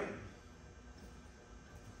position, right?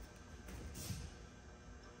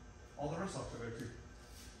 All the rest are there too.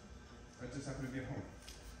 I just happen to be at home.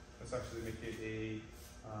 Let's actually make it a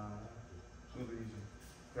little bit easier.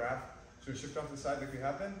 Grab. So we shift off to the side like we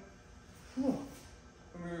have been. When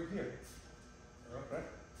we were here. Right?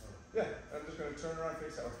 Yeah. I'm just going to turn around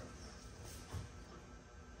face out.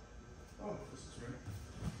 Oh, this is right.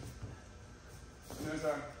 And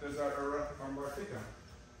there's our armbar takedown.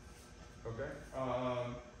 Okay.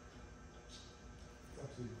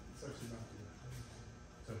 It's actually not too bad.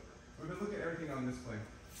 So we've been looking at everything on this plane.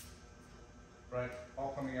 Right?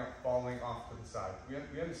 All coming out, falling off to the side.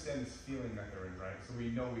 We understand this feeling that they're in, right? So we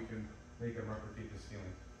know we can make them replicate this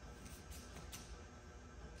feeling.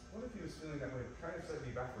 What if he was feeling that way, kind of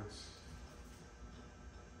slightly backwards?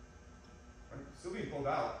 Right? Still being pulled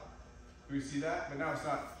out. Do we see that? But now it's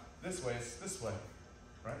not this way, it's this way.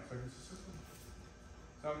 Right? So it's just this way.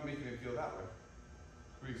 So I'm making it feel that way.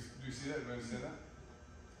 Do you see that? Do you understand that?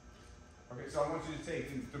 Okay, so I want you to take,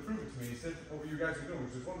 and to prove it to me, you said what you guys were doing,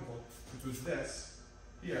 which was wonderful, which was this,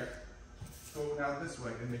 here, go now this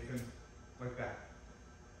way and make them like that.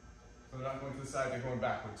 So they're not going to the side, they're going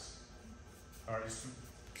backwards. All right,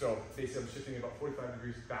 so basically I'm shifting about 45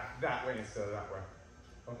 degrees back that way instead of that way.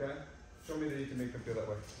 Okay? Show me that you can make them feel that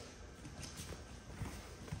way.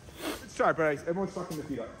 Let's try, but everyone's fucking the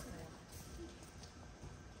feet up.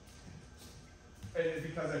 And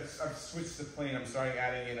because I've switched the plane, I'm starting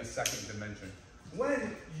adding in a second dimension.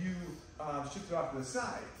 When you shift it off to the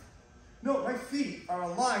side, no, my feet are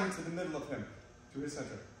aligned to the middle of him, to his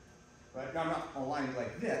center. Right? Now I'm not aligned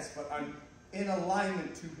like this, but I'm in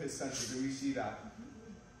alignment to his center. Do we see that?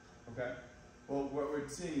 Okay? Well, what we're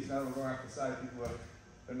seeing is now we're going off the side, people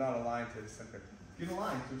they're not aligned to his center. Get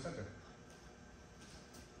aligned to his center.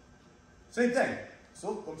 Same thing.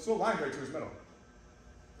 I'm still aligned right to his middle.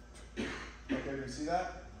 Okay, do you see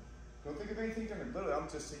that? Don't think of anything different. Literally, I'm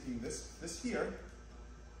just taking this here,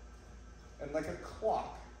 and like a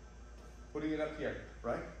clock, putting it up here,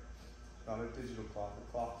 right? Not a digital clock,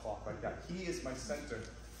 a clock like that. He is my center.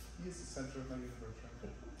 He is the center of my universe,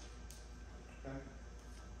 right? Okay?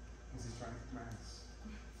 Because he's trying to mass.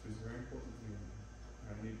 So he's very important to me.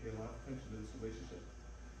 I need to pay a lot of attention to this relationship.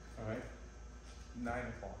 All right? 9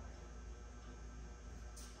 o'clock.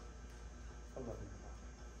 11 o'clock.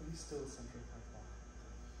 But he's still the center of my clock.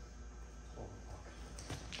 12 o'clock.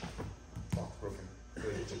 Clock's broken.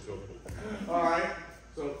 Relationship's over. All right?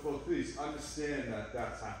 So, folks, please understand that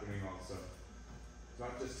that's happening also. It's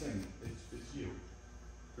not just him, it's you.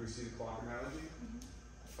 Do we see the clock analogy?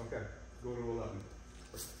 Mm-hmm. Okay, go to 11.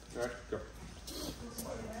 All right, go.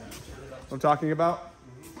 What I'm talking about?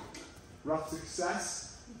 Mm-hmm. Rough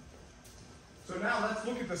success. So now let's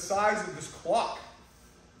look at the size of this clock.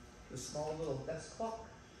 This small little desk clock.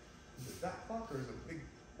 Is it that clock or is it a big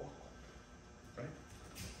wall clock? Right?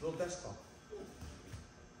 Little desk clock.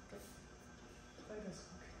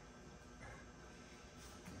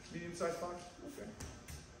 Medium-sized clock? Okay.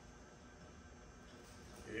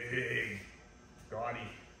 Big, gaudy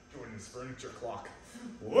Jordan's furniture clock.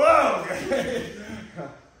 Whoa! Okay.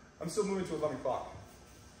 I'm still moving to 11 o'clock.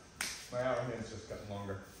 My hour hand's just gotten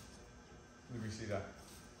longer. Did we see that?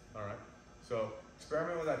 All right. So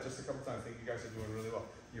experiment with that just a couple times. I think you guys are doing really well.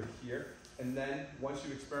 You're here, and then once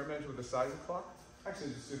you experiment with the size of the clock,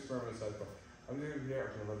 actually just experiment with the size of the clock. I'm going to be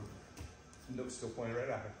here at 11. Nope's still pointing right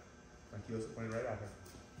at her. My heel's pointing right at her.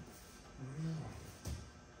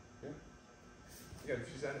 Yeah. Yeah,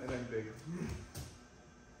 she's and then big.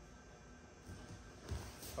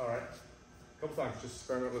 All right. A couple times, just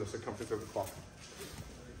experiment with the circumference of the clock.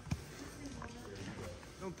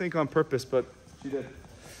 Don't think on purpose, but she did.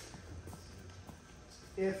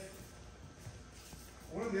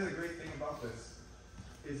 One of the other great things about this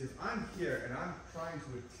is if I'm here and I'm trying to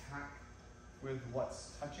attack with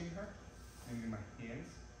what's touching her, meaning my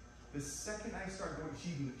hands, The second I start going,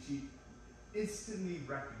 she instantly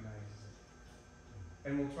recognizes it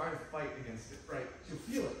and will try to fight against it, right? She'll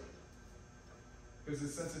feel it. There's a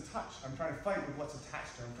sense of touch. I'm trying to fight with what's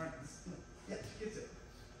attached to her. I'm trying to, yeah, she gets it.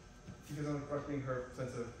 Because I'm correcting her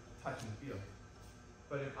sense of touch and feel.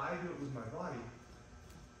 But if I do it with my body,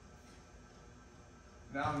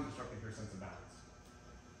 now I'm disrupting her sense of balance.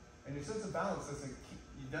 And your sense of balance doesn't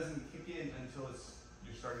kick in until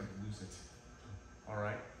you're starting to lose it. All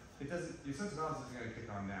right? Your sense of balance isn't going to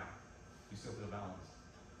kick on now. You still feel balanced.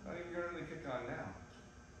 Not even going to really kick on now.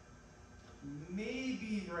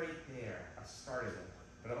 Maybe right there, I started it,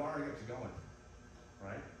 but I've already got you going.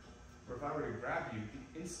 Right? Or if I were to grab you, the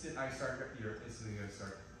instant I start, you're instantly going to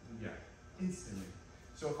start. Yeah, instantly.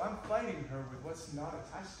 So if I'm fighting her with what's not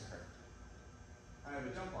attached to her, I have a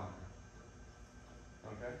jump on her.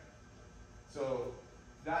 Okay? So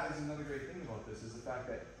that is another great thing about this, is the fact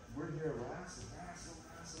that we're here wrestling.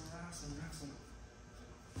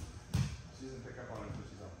 She doesn't pick up on it until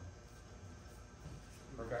she's up.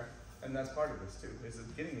 Okay? And that's part of this too, is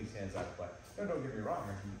getting these hands out of play. No, don't get me wrong,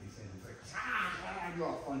 I can get these hands like, do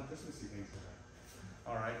all fun Christmassy things with her.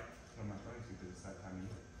 Alright? I'm not going to because it's that time of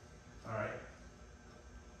year. Alright?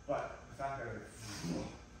 But the fact that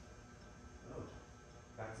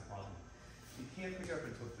that's a problem. You can't pick it up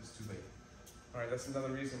until it's too late. Alright, that's another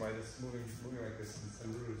reason why this moving like this is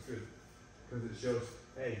good. Because it shows,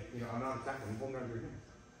 hey, I'm not attacking, I'm holding on to your hand.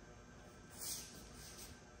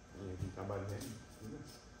 And you can come by the hand and do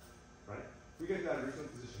this. Right? We get that original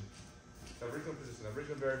position. Original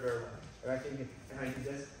very, very well. And I can do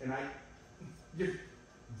this, and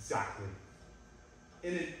exactly.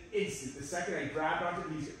 In an instant, the second I grab onto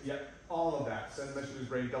it, all of that. Send a message to his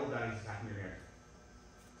brain, double down, he's attacking your hand.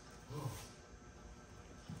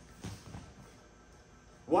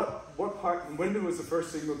 What part, when was the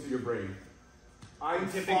first signal to your brain? I'm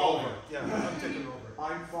tipping over. Yeah, I'm tipping over.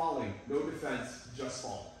 I'm falling. No defense, just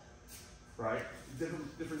fall. Right?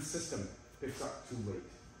 Different system picks up too late.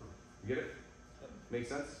 You get it? Make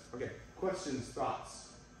sense? Okay. Questions, thoughts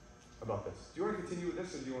about this? Do you want to continue with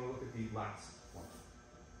this, or do you want to look at the last one?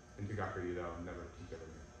 In Togakure, I'll never teach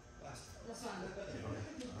everything. That's fine. Okay.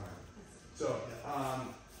 All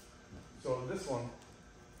right. So this one,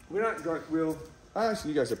 we're not going.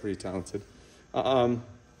 Actually, you guys are pretty talented. Hapa.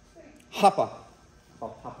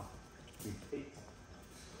 Oh, Hapa. Kate.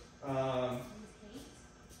 Hapa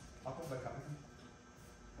by Kappa.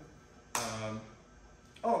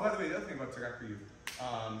 Oh, by the way, the other thing about Togakure,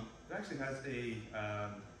 it actually has a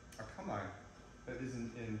kamai that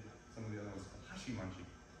isn't in some of the other ones called hashimanji.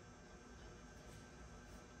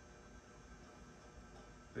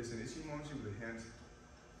 There's an ishimanji with a hand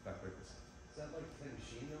back like this. Is that like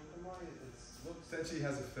Tenshi no kamai? Tenshi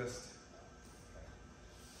has a fist.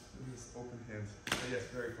 This open hand. Yes,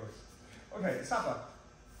 very close. Okay, Sapa.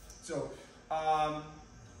 So,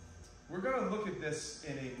 we're going to look at this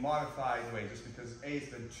in a modified way, just because it's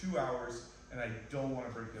been 2 hours, and I don't want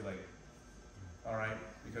to break your leg. All right,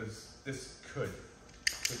 because this could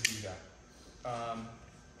do that.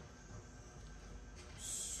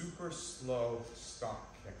 Super slow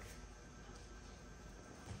stop kick.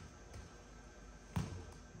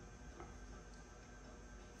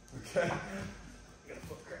 Okay.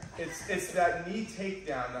 It's that knee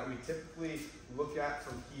takedown that we typically look at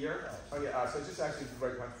from here. Oh yeah, so it's just actually the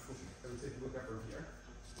right punch. Let me take a look at from here.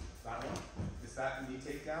 That one. It's that knee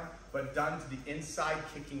takedown, but done to the inside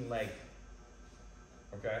kicking leg.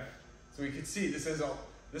 Okay? So we can see this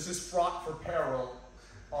is fraught for peril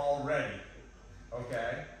already.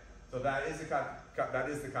 Okay? So that is the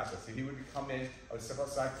kata. So he would come in, I would step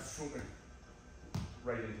outside,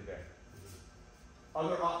 right into there.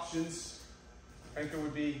 Other options, anchor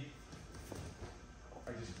would be,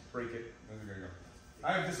 I just break it. Where's it gonna go?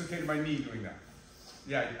 I have dislocated my knee doing that.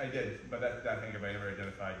 Yeah, I did, but that anchor, I never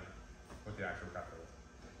identified what the actual kata was.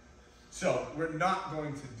 So we're not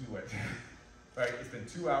going to do it. Right? It's been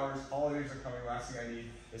 2 hours. Holidays are coming. Last thing I need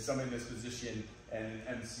is somebody in this position and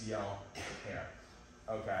an MCL repair.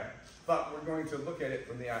 Okay? But we're going to look at it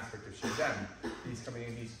from the aspect of Shizen. He's coming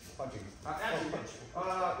in, he's punching.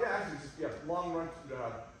 Long run,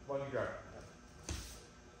 long guard.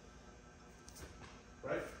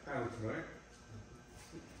 Right? Kind of looks familiar.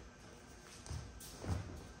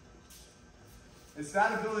 It's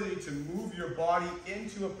that ability to move your body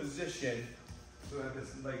into a position so that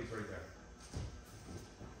this leg is right there.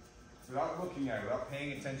 Without looking at it, without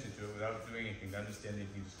paying attention to it, without doing anything, to understand it,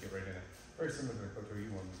 you just get right in it. Very similar to the Koto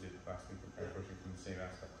one we did last week, we're kind of approaching from the same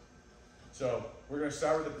aspect. So we're going to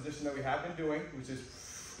start with the position that we have been doing, which is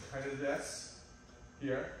kind of this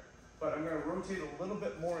here. but I'm going to rotate a little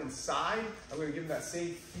bit more inside. I'm going to give him that same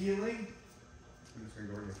feeling. I'm just going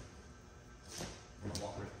to go over here. I'm going to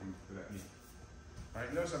walk with him to that knee. All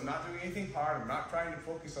right, notice I'm not doing anything hard. I'm not trying to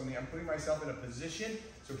focus on the, I'm putting myself in a position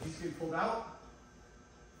so if he's getting pulled out,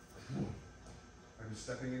 I'm just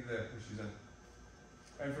stepping into there, push in.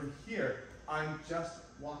 And from here, I'm just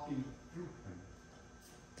walking through him.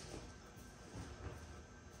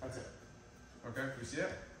 That's it. Okay, you see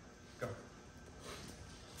it? Go.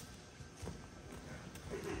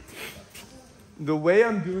 The way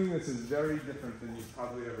I'm doing this is very different than you've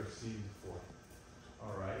probably ever seen before.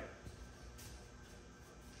 All right?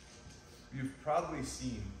 You've probably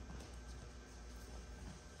seen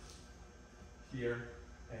here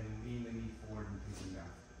and lean the knee forward and take him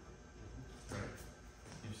down. Right?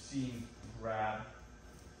 You've seen grab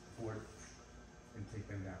forward and take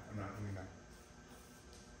them down. I'm not doing that.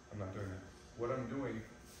 I'm not doing that. What I'm doing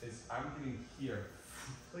is I'm getting here,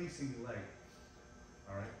 placing leg.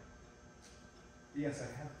 All right? Yes, I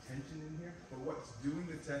have tension in here, but what's doing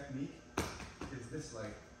the technique is this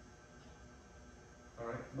leg. All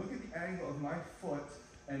right? Look at the angle of my foot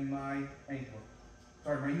and my ankle.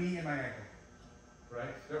 Sorry, my knee and my ankle.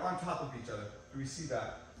 Right? They're on top of each other. Do we see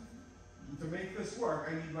that? To make this work,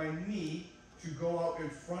 I need my knee to go out in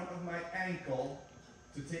front of my ankle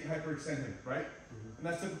to take hyperextend him, right? And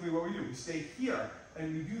that's typically what we do. We stay here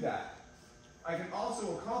and we do that. I can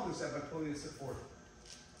also accomplish that by pulling this hip forward.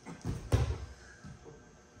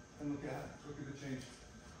 And look at it. Look at the change.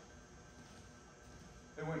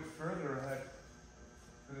 It went further ahead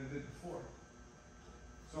than it did before.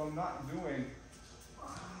 So I'm not doing,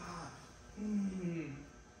 I'm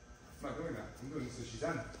not doing that. I'm doing this as she's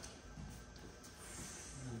done.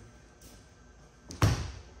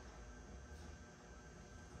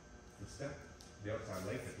 The step, the outside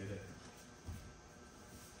leg that did it.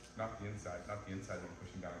 Not the inside one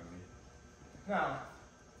pushing down on me. Now,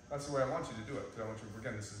 that's the way I want you to do it. Because I want you to,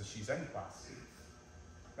 again, this is a Shizen class.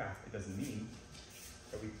 Now, it doesn't mean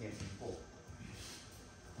that we can't be full.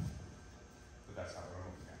 But that's how we're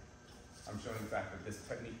looking at it. I'm showing the fact that this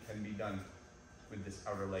technique can be done with this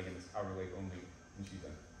outer leg and this outer leg only in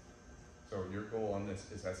Shizen. So your goal on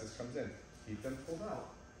this is as this comes in, keep them pulled out.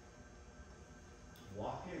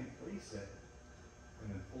 Walk in, place it,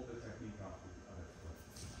 and then pull the technique off with the other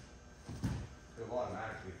foot. It'll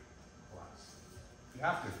automatically collapse. You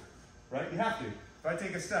have to, right? You have to. If I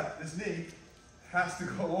take a step, this knee has to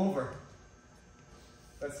go over.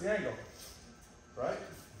 That's the angle, right?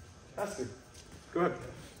 Has to. Go ahead.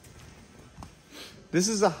 This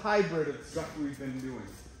is a hybrid of stuff we've been doing,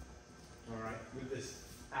 all right, with this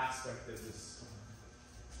aspect of this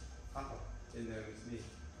up in there, this knee.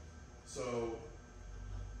 So,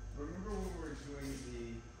 remember when we were doing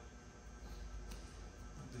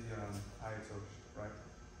the Hayatoshi, right?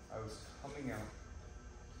 I was coming out,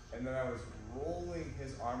 and then I was rolling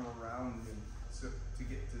his arm around him to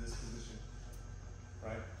get to this position,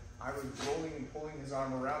 right? I was rolling and pulling his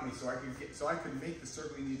arm around me so I could make the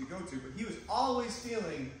circle he needed to go to, but he was always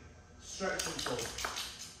feeling stretch and pull,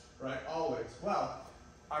 right? Always. Well,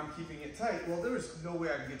 I'm keeping it tight. Well, there was no way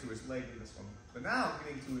I could get to his leg in this one, but now I'm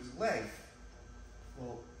getting to his leg.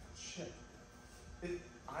 Well, shit.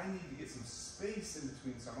 I need to get some space in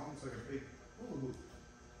between, so I'm almost like a big hula hoop.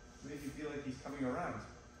 Make you feel like he's coming around.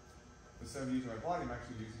 Instead of using my body, I'm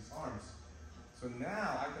actually using his arms. So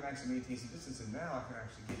now I can actually maintain some distance, and now I can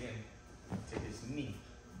actually get in to his knee.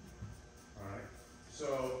 All right?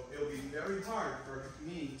 So it'll be very hard for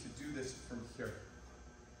me to do this from here.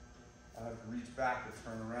 I have to reach back to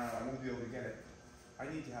turn around. I won't be able to get it. I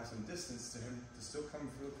need to have some distance to him to still come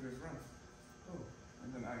through to his run. Oh, and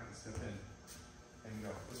then I can step in and go.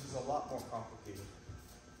 This is a lot more complicated.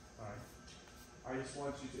 All right? I just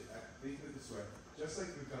want you to think of it this way. Just like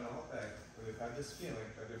we've done all day, where they've had this feeling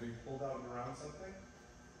that they're being pulled out and around something,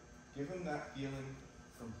 give them that feeling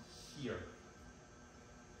from here.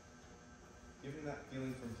 Give them that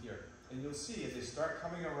feeling from here. And you'll see, as they start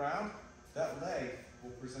coming around, that leg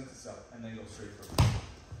will present itself and then go straight through.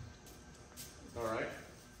 All right?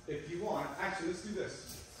 If you want, actually, let's do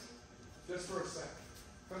this. Just for a sec.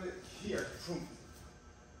 Put it here. Boom.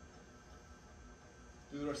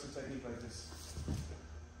 Do the rest of the technique like this.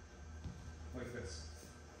 Like this.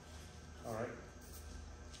 All right?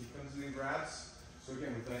 He comes in and grabs. So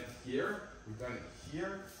again, we've done it here. We've done it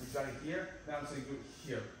here. We've done it here. Now I'm saying do it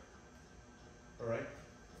here. All right?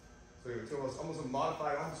 So it's almost like a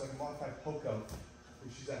modified poke out,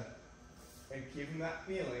 which she's at. And give him that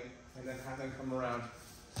feeling, and then have them come around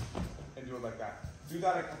and do it like that. Do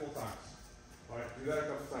that a couple times. All right? Do that a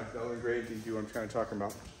couple times. That'll ingrain into you what I'm kind of talking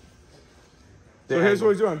about. So here's what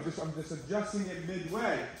we're doing. I'm just adjusting it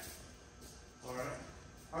midway Alright?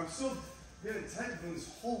 I'm still being intent doing this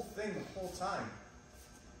whole thing the whole time.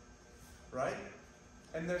 Right?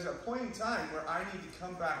 And there's a point in time where I need to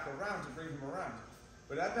come back around to bring him around.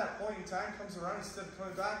 But at that point in time comes around, instead of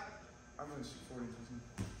coming back, I'm going to shoot 40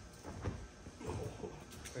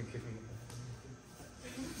 and kick me.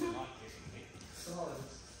 Not kicking me.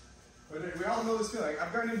 But we all know this feeling.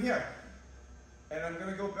 I've got him here. And I'm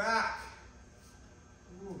going to go back.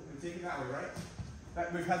 Ooh, and take it that way,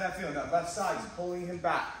 right? We've had that feeling. That left side is pulling him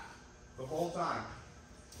back the whole time.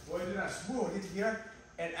 What do I do next? Whoa, I get to here.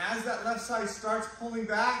 And as that left side starts pulling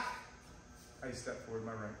back, I step forward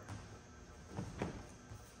my right.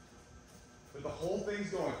 But the whole thing's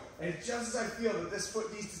going. And just as I feel that this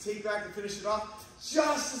foot needs to take back to finish it off,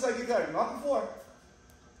 just as I get there, not before,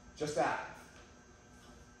 just that.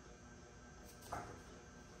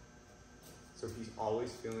 So he's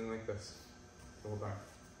always feeling like this the whole time.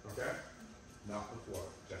 Okay? Not before,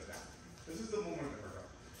 just that. This is the moment that we're going.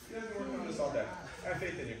 You guys have been working on this all day. I have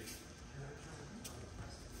faith in you.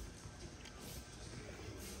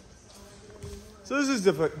 So this is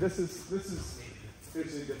difficult. This is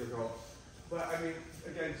seriously difficult. But I mean,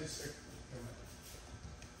 again, just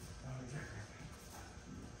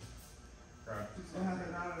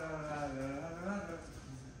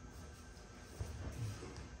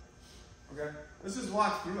okay. Let's just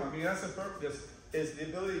walk through. I mean, that's the purpose. Is the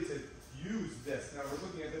ability to use this. Now we're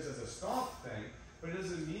looking at this as a stomp thing, but it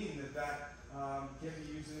doesn't mean that that can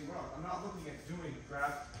be used anywhere else. I'm not looking at doing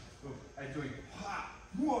grab, at doing ha,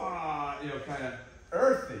 wah, you know, kind of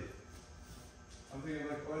earthy. I'm thinking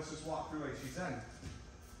like, well, let's just walk through like she's in.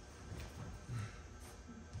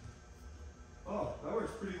 Oh, that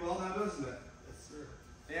works pretty well now, doesn't it? Yes, sir.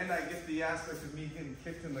 And I get the aspect of me getting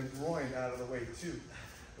kicked in the groin out of the way too,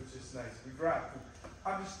 which is nice. We grab.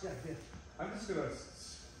 I'm just gonna.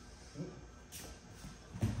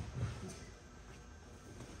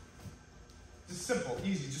 Just simple,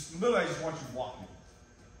 easy. Just literally, I just want you to walk me.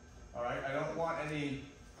 All right. I don't want any.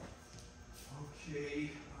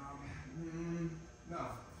 Okay. No.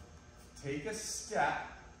 Take a step.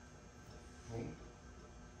 Boom.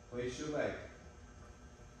 Place your leg.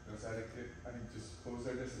 Notice I can just close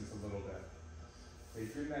our distance a little bit.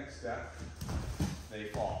 Take your next step. They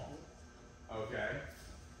fall. Okay.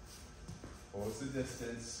 Close the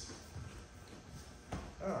distance.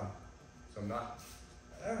 So I'm not.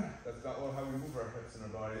 That's not how we move our hips in our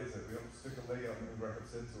body, is it? We don't stick a leg out and move our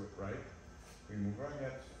hips into it, right? We move our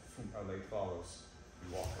hips. Our leg follows.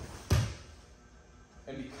 We walk.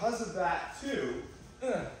 And because of that too,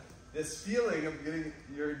 this feeling of getting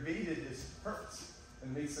you're invaded hurts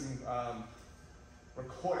and makes them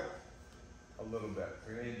recoil a little bit.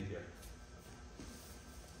 We're gonna end here.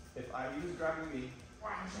 If he was grabbing me,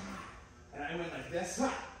 and I went like this,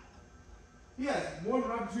 he has more of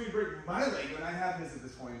an opportunity to break my leg than I have his at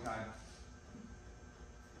this point in time.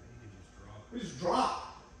 You can just drop. We just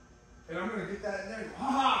drop. And I'm gonna get that in there and go,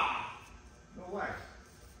 ha! No way.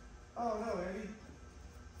 Oh no, Andy.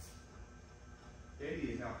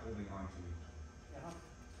 Andy is now holding on to me. Yeah,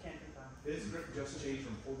 can't confirm. His grip just changed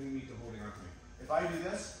from holding me to holding on to me. If I do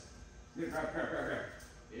this, I'm gonna grab.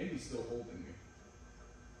 Andy's still holding me.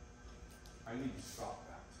 I need to stop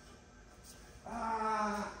that.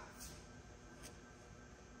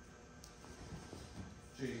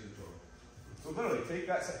 Change the control. So literally, take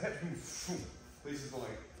that hip, places the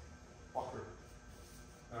leg. Walk through.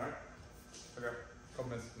 Alright? Okay. Couple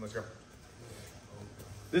minutes, and let's go.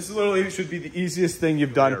 This literally should be the easiest thing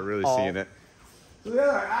you've done. You're really seeing it. So the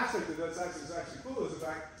other aspect of that's actually cool is the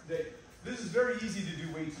fact that this is very easy to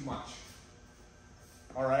do way too much.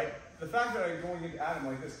 Alright? The fact that I'm going at him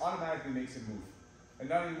like this automatically makes him move. And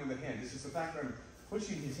not even with the hand. It's just the fact that I'm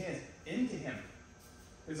pushing his hands into him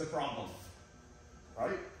is a problem.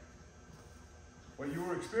 Right? What you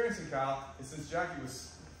were experiencing, Kyle, is since Jackie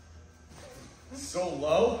was so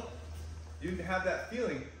low, you didn't have that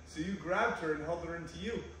feeling. So you grabbed her and held her into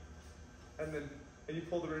you. And you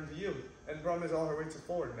pulled her into you. And the problem is all her weights are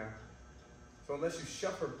forward now. So unless you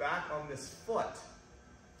shove her back on this foot,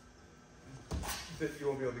 that you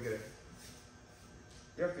won't be able to get it.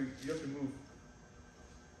 You have to move.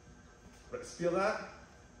 Right, feel that?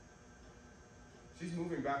 She's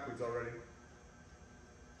moving backwards already.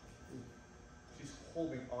 She's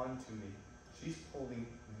holding on to me. She's pulling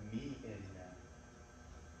me in now.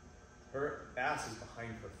 Her ass is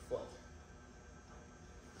behind her foot.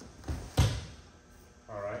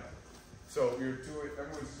 Alright? So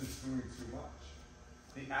everyone's just doing too much.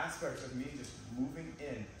 The aspect of me just moving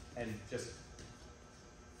in and just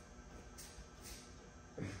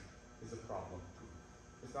is a problem.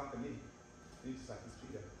 It's not the knee. The knee just happens to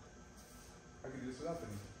be there. I can do this without the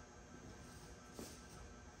knee.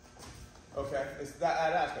 Okay, it's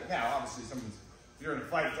that aspect. Now, obviously, if you're in a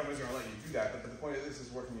fight, someone's going to let you do that. But the point of this is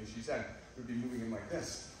working as Shizen. We'd be moving him like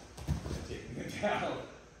this, and taking him down.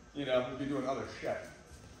 You know, we'd be doing other shit.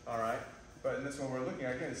 All right. But in this one we're looking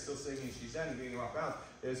at, again, it's still saving Shizen and getting him off balance.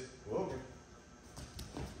 Is whoa,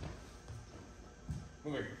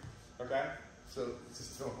 moving. Okay. So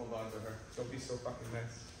just don't hold on to her. Don't be so fucking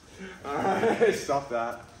nice. All right, stop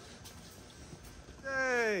that.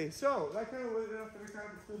 Hey, so that kind of went in a kind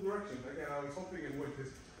of cool direction. Again, I was hoping it would,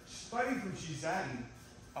 because fighting from Shizen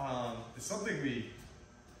is something we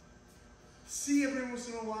see every once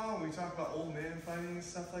in a while when we talk about old man fighting and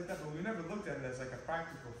stuff like that, but we never looked at it as like a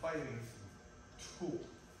practical fighting tool.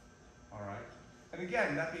 All right. And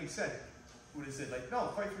again, that being said, what is it like? No,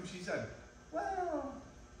 fight from Shizen. Well,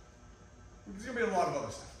 there's gonna be a lot of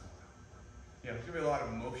other stuff going on. Yeah, there's gonna be a lot of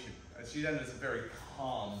emotion. Shizen is a very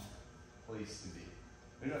calm place to be.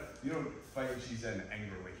 You don't fight with Shizen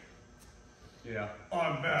angrily. You know,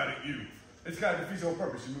 I'm mad at you. It's kind of defeats the whole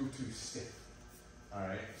purpose. You move too stiff. All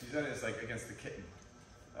right. Shizen is like against the kitten.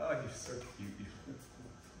 Oh, you're so cute. You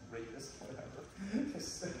rapist, whatever.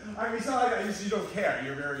 I mean, it's not like that. You don't care.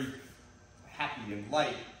 You're very happy and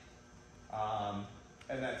light.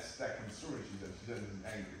 And that comes through when Shizen isn't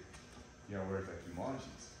angry. You know, whereas like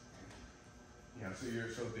Jumanji's. You know,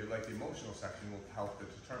 so the emotional section will help to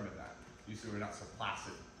determine that. Usually we're not so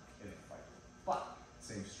placid in a fight. But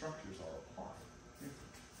same structures all apply.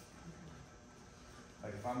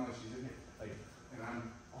 Like if I'm like she's in here, like, and I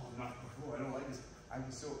don't like this, I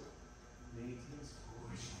can still maintain this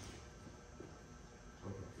push.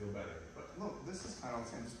 Okay, feel better. But look, this is kind of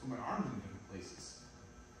like just put my arms in different places.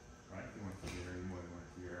 Right? You went here, you went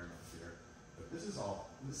here, and up here. But this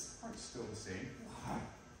part's still the same.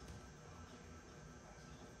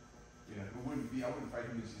 You know, I wouldn't fight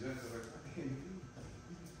him if she does. I'm like, hey,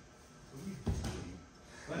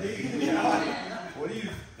 what are you doing? What are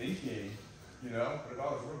you thinking? You know? But if I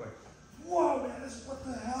was like, whoa, man, what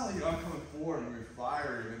the hell? You know, I'm coming forward and we're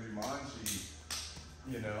firing and Jumanji,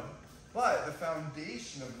 you know? But the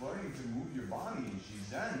foundation of learning to move your body in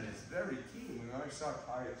Shizen is very key. When I saw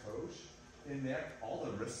Kayatosh in there, all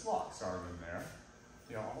the wrist locks are in there.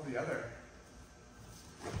 You know,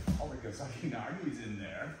 all the Gozaki Nagui's in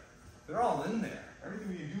there. They're all in there.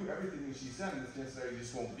 Everything you do, everything in Shizen is just there. You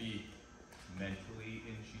just won't be mentally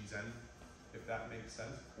in Shizen, if that makes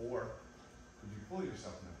sense. Or could you pull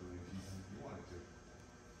yourself mentally in Shizen if you wanted to?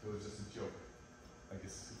 So it was just a joke. Like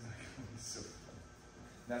it's so funny.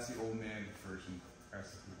 That's the old man version.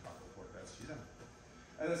 That's the Togakure. That's Shizen.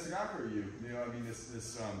 And the Togakure you know, I mean, this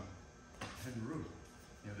Henru,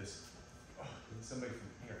 you know, this somebody from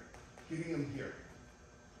here, hitting him here,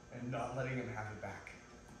 and not letting him have it back.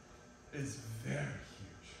 Is very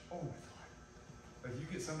huge. Oh my God. Like you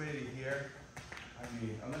get somebody here, I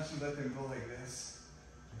mean, unless you let them go like this,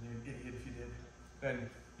 and you're an idiot if you did, then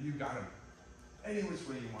you got him. Any which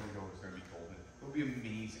way you want to go is going to be golden. It'll be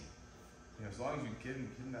amazing. You know, as long as you give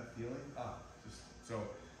him that feeling, so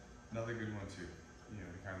another good one too. You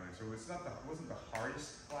know, kind of like, so it wasn't the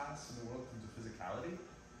hardest class in the world in terms of physicality,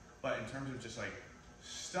 but in terms of just like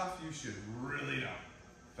stuff you should really know.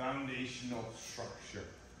 Foundational structure.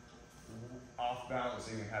 Off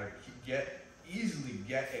balancing and how to easily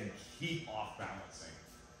get and keep off balancing.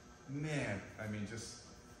 Man, I mean, it's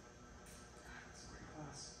a great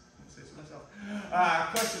class. I'm gonna say so myself.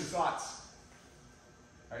 Questions, thoughts?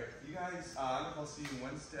 All right, you guys. I don't know if I'll see you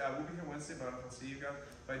Wednesday. We'll be here Wednesday, but I don't know if I'll see you guys.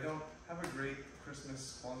 If I don't, have a great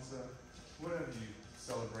Christmas, Kwanzaa, whatever you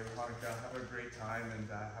celebrate, Hanukkah. Have a great time and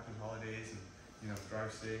happy holidays, and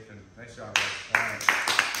drive safe and nice job, guys.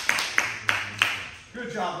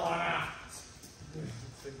 Good job, Lana.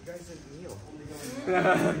 You guys didn't kneel.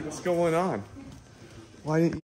 What's going on? Why didn't you?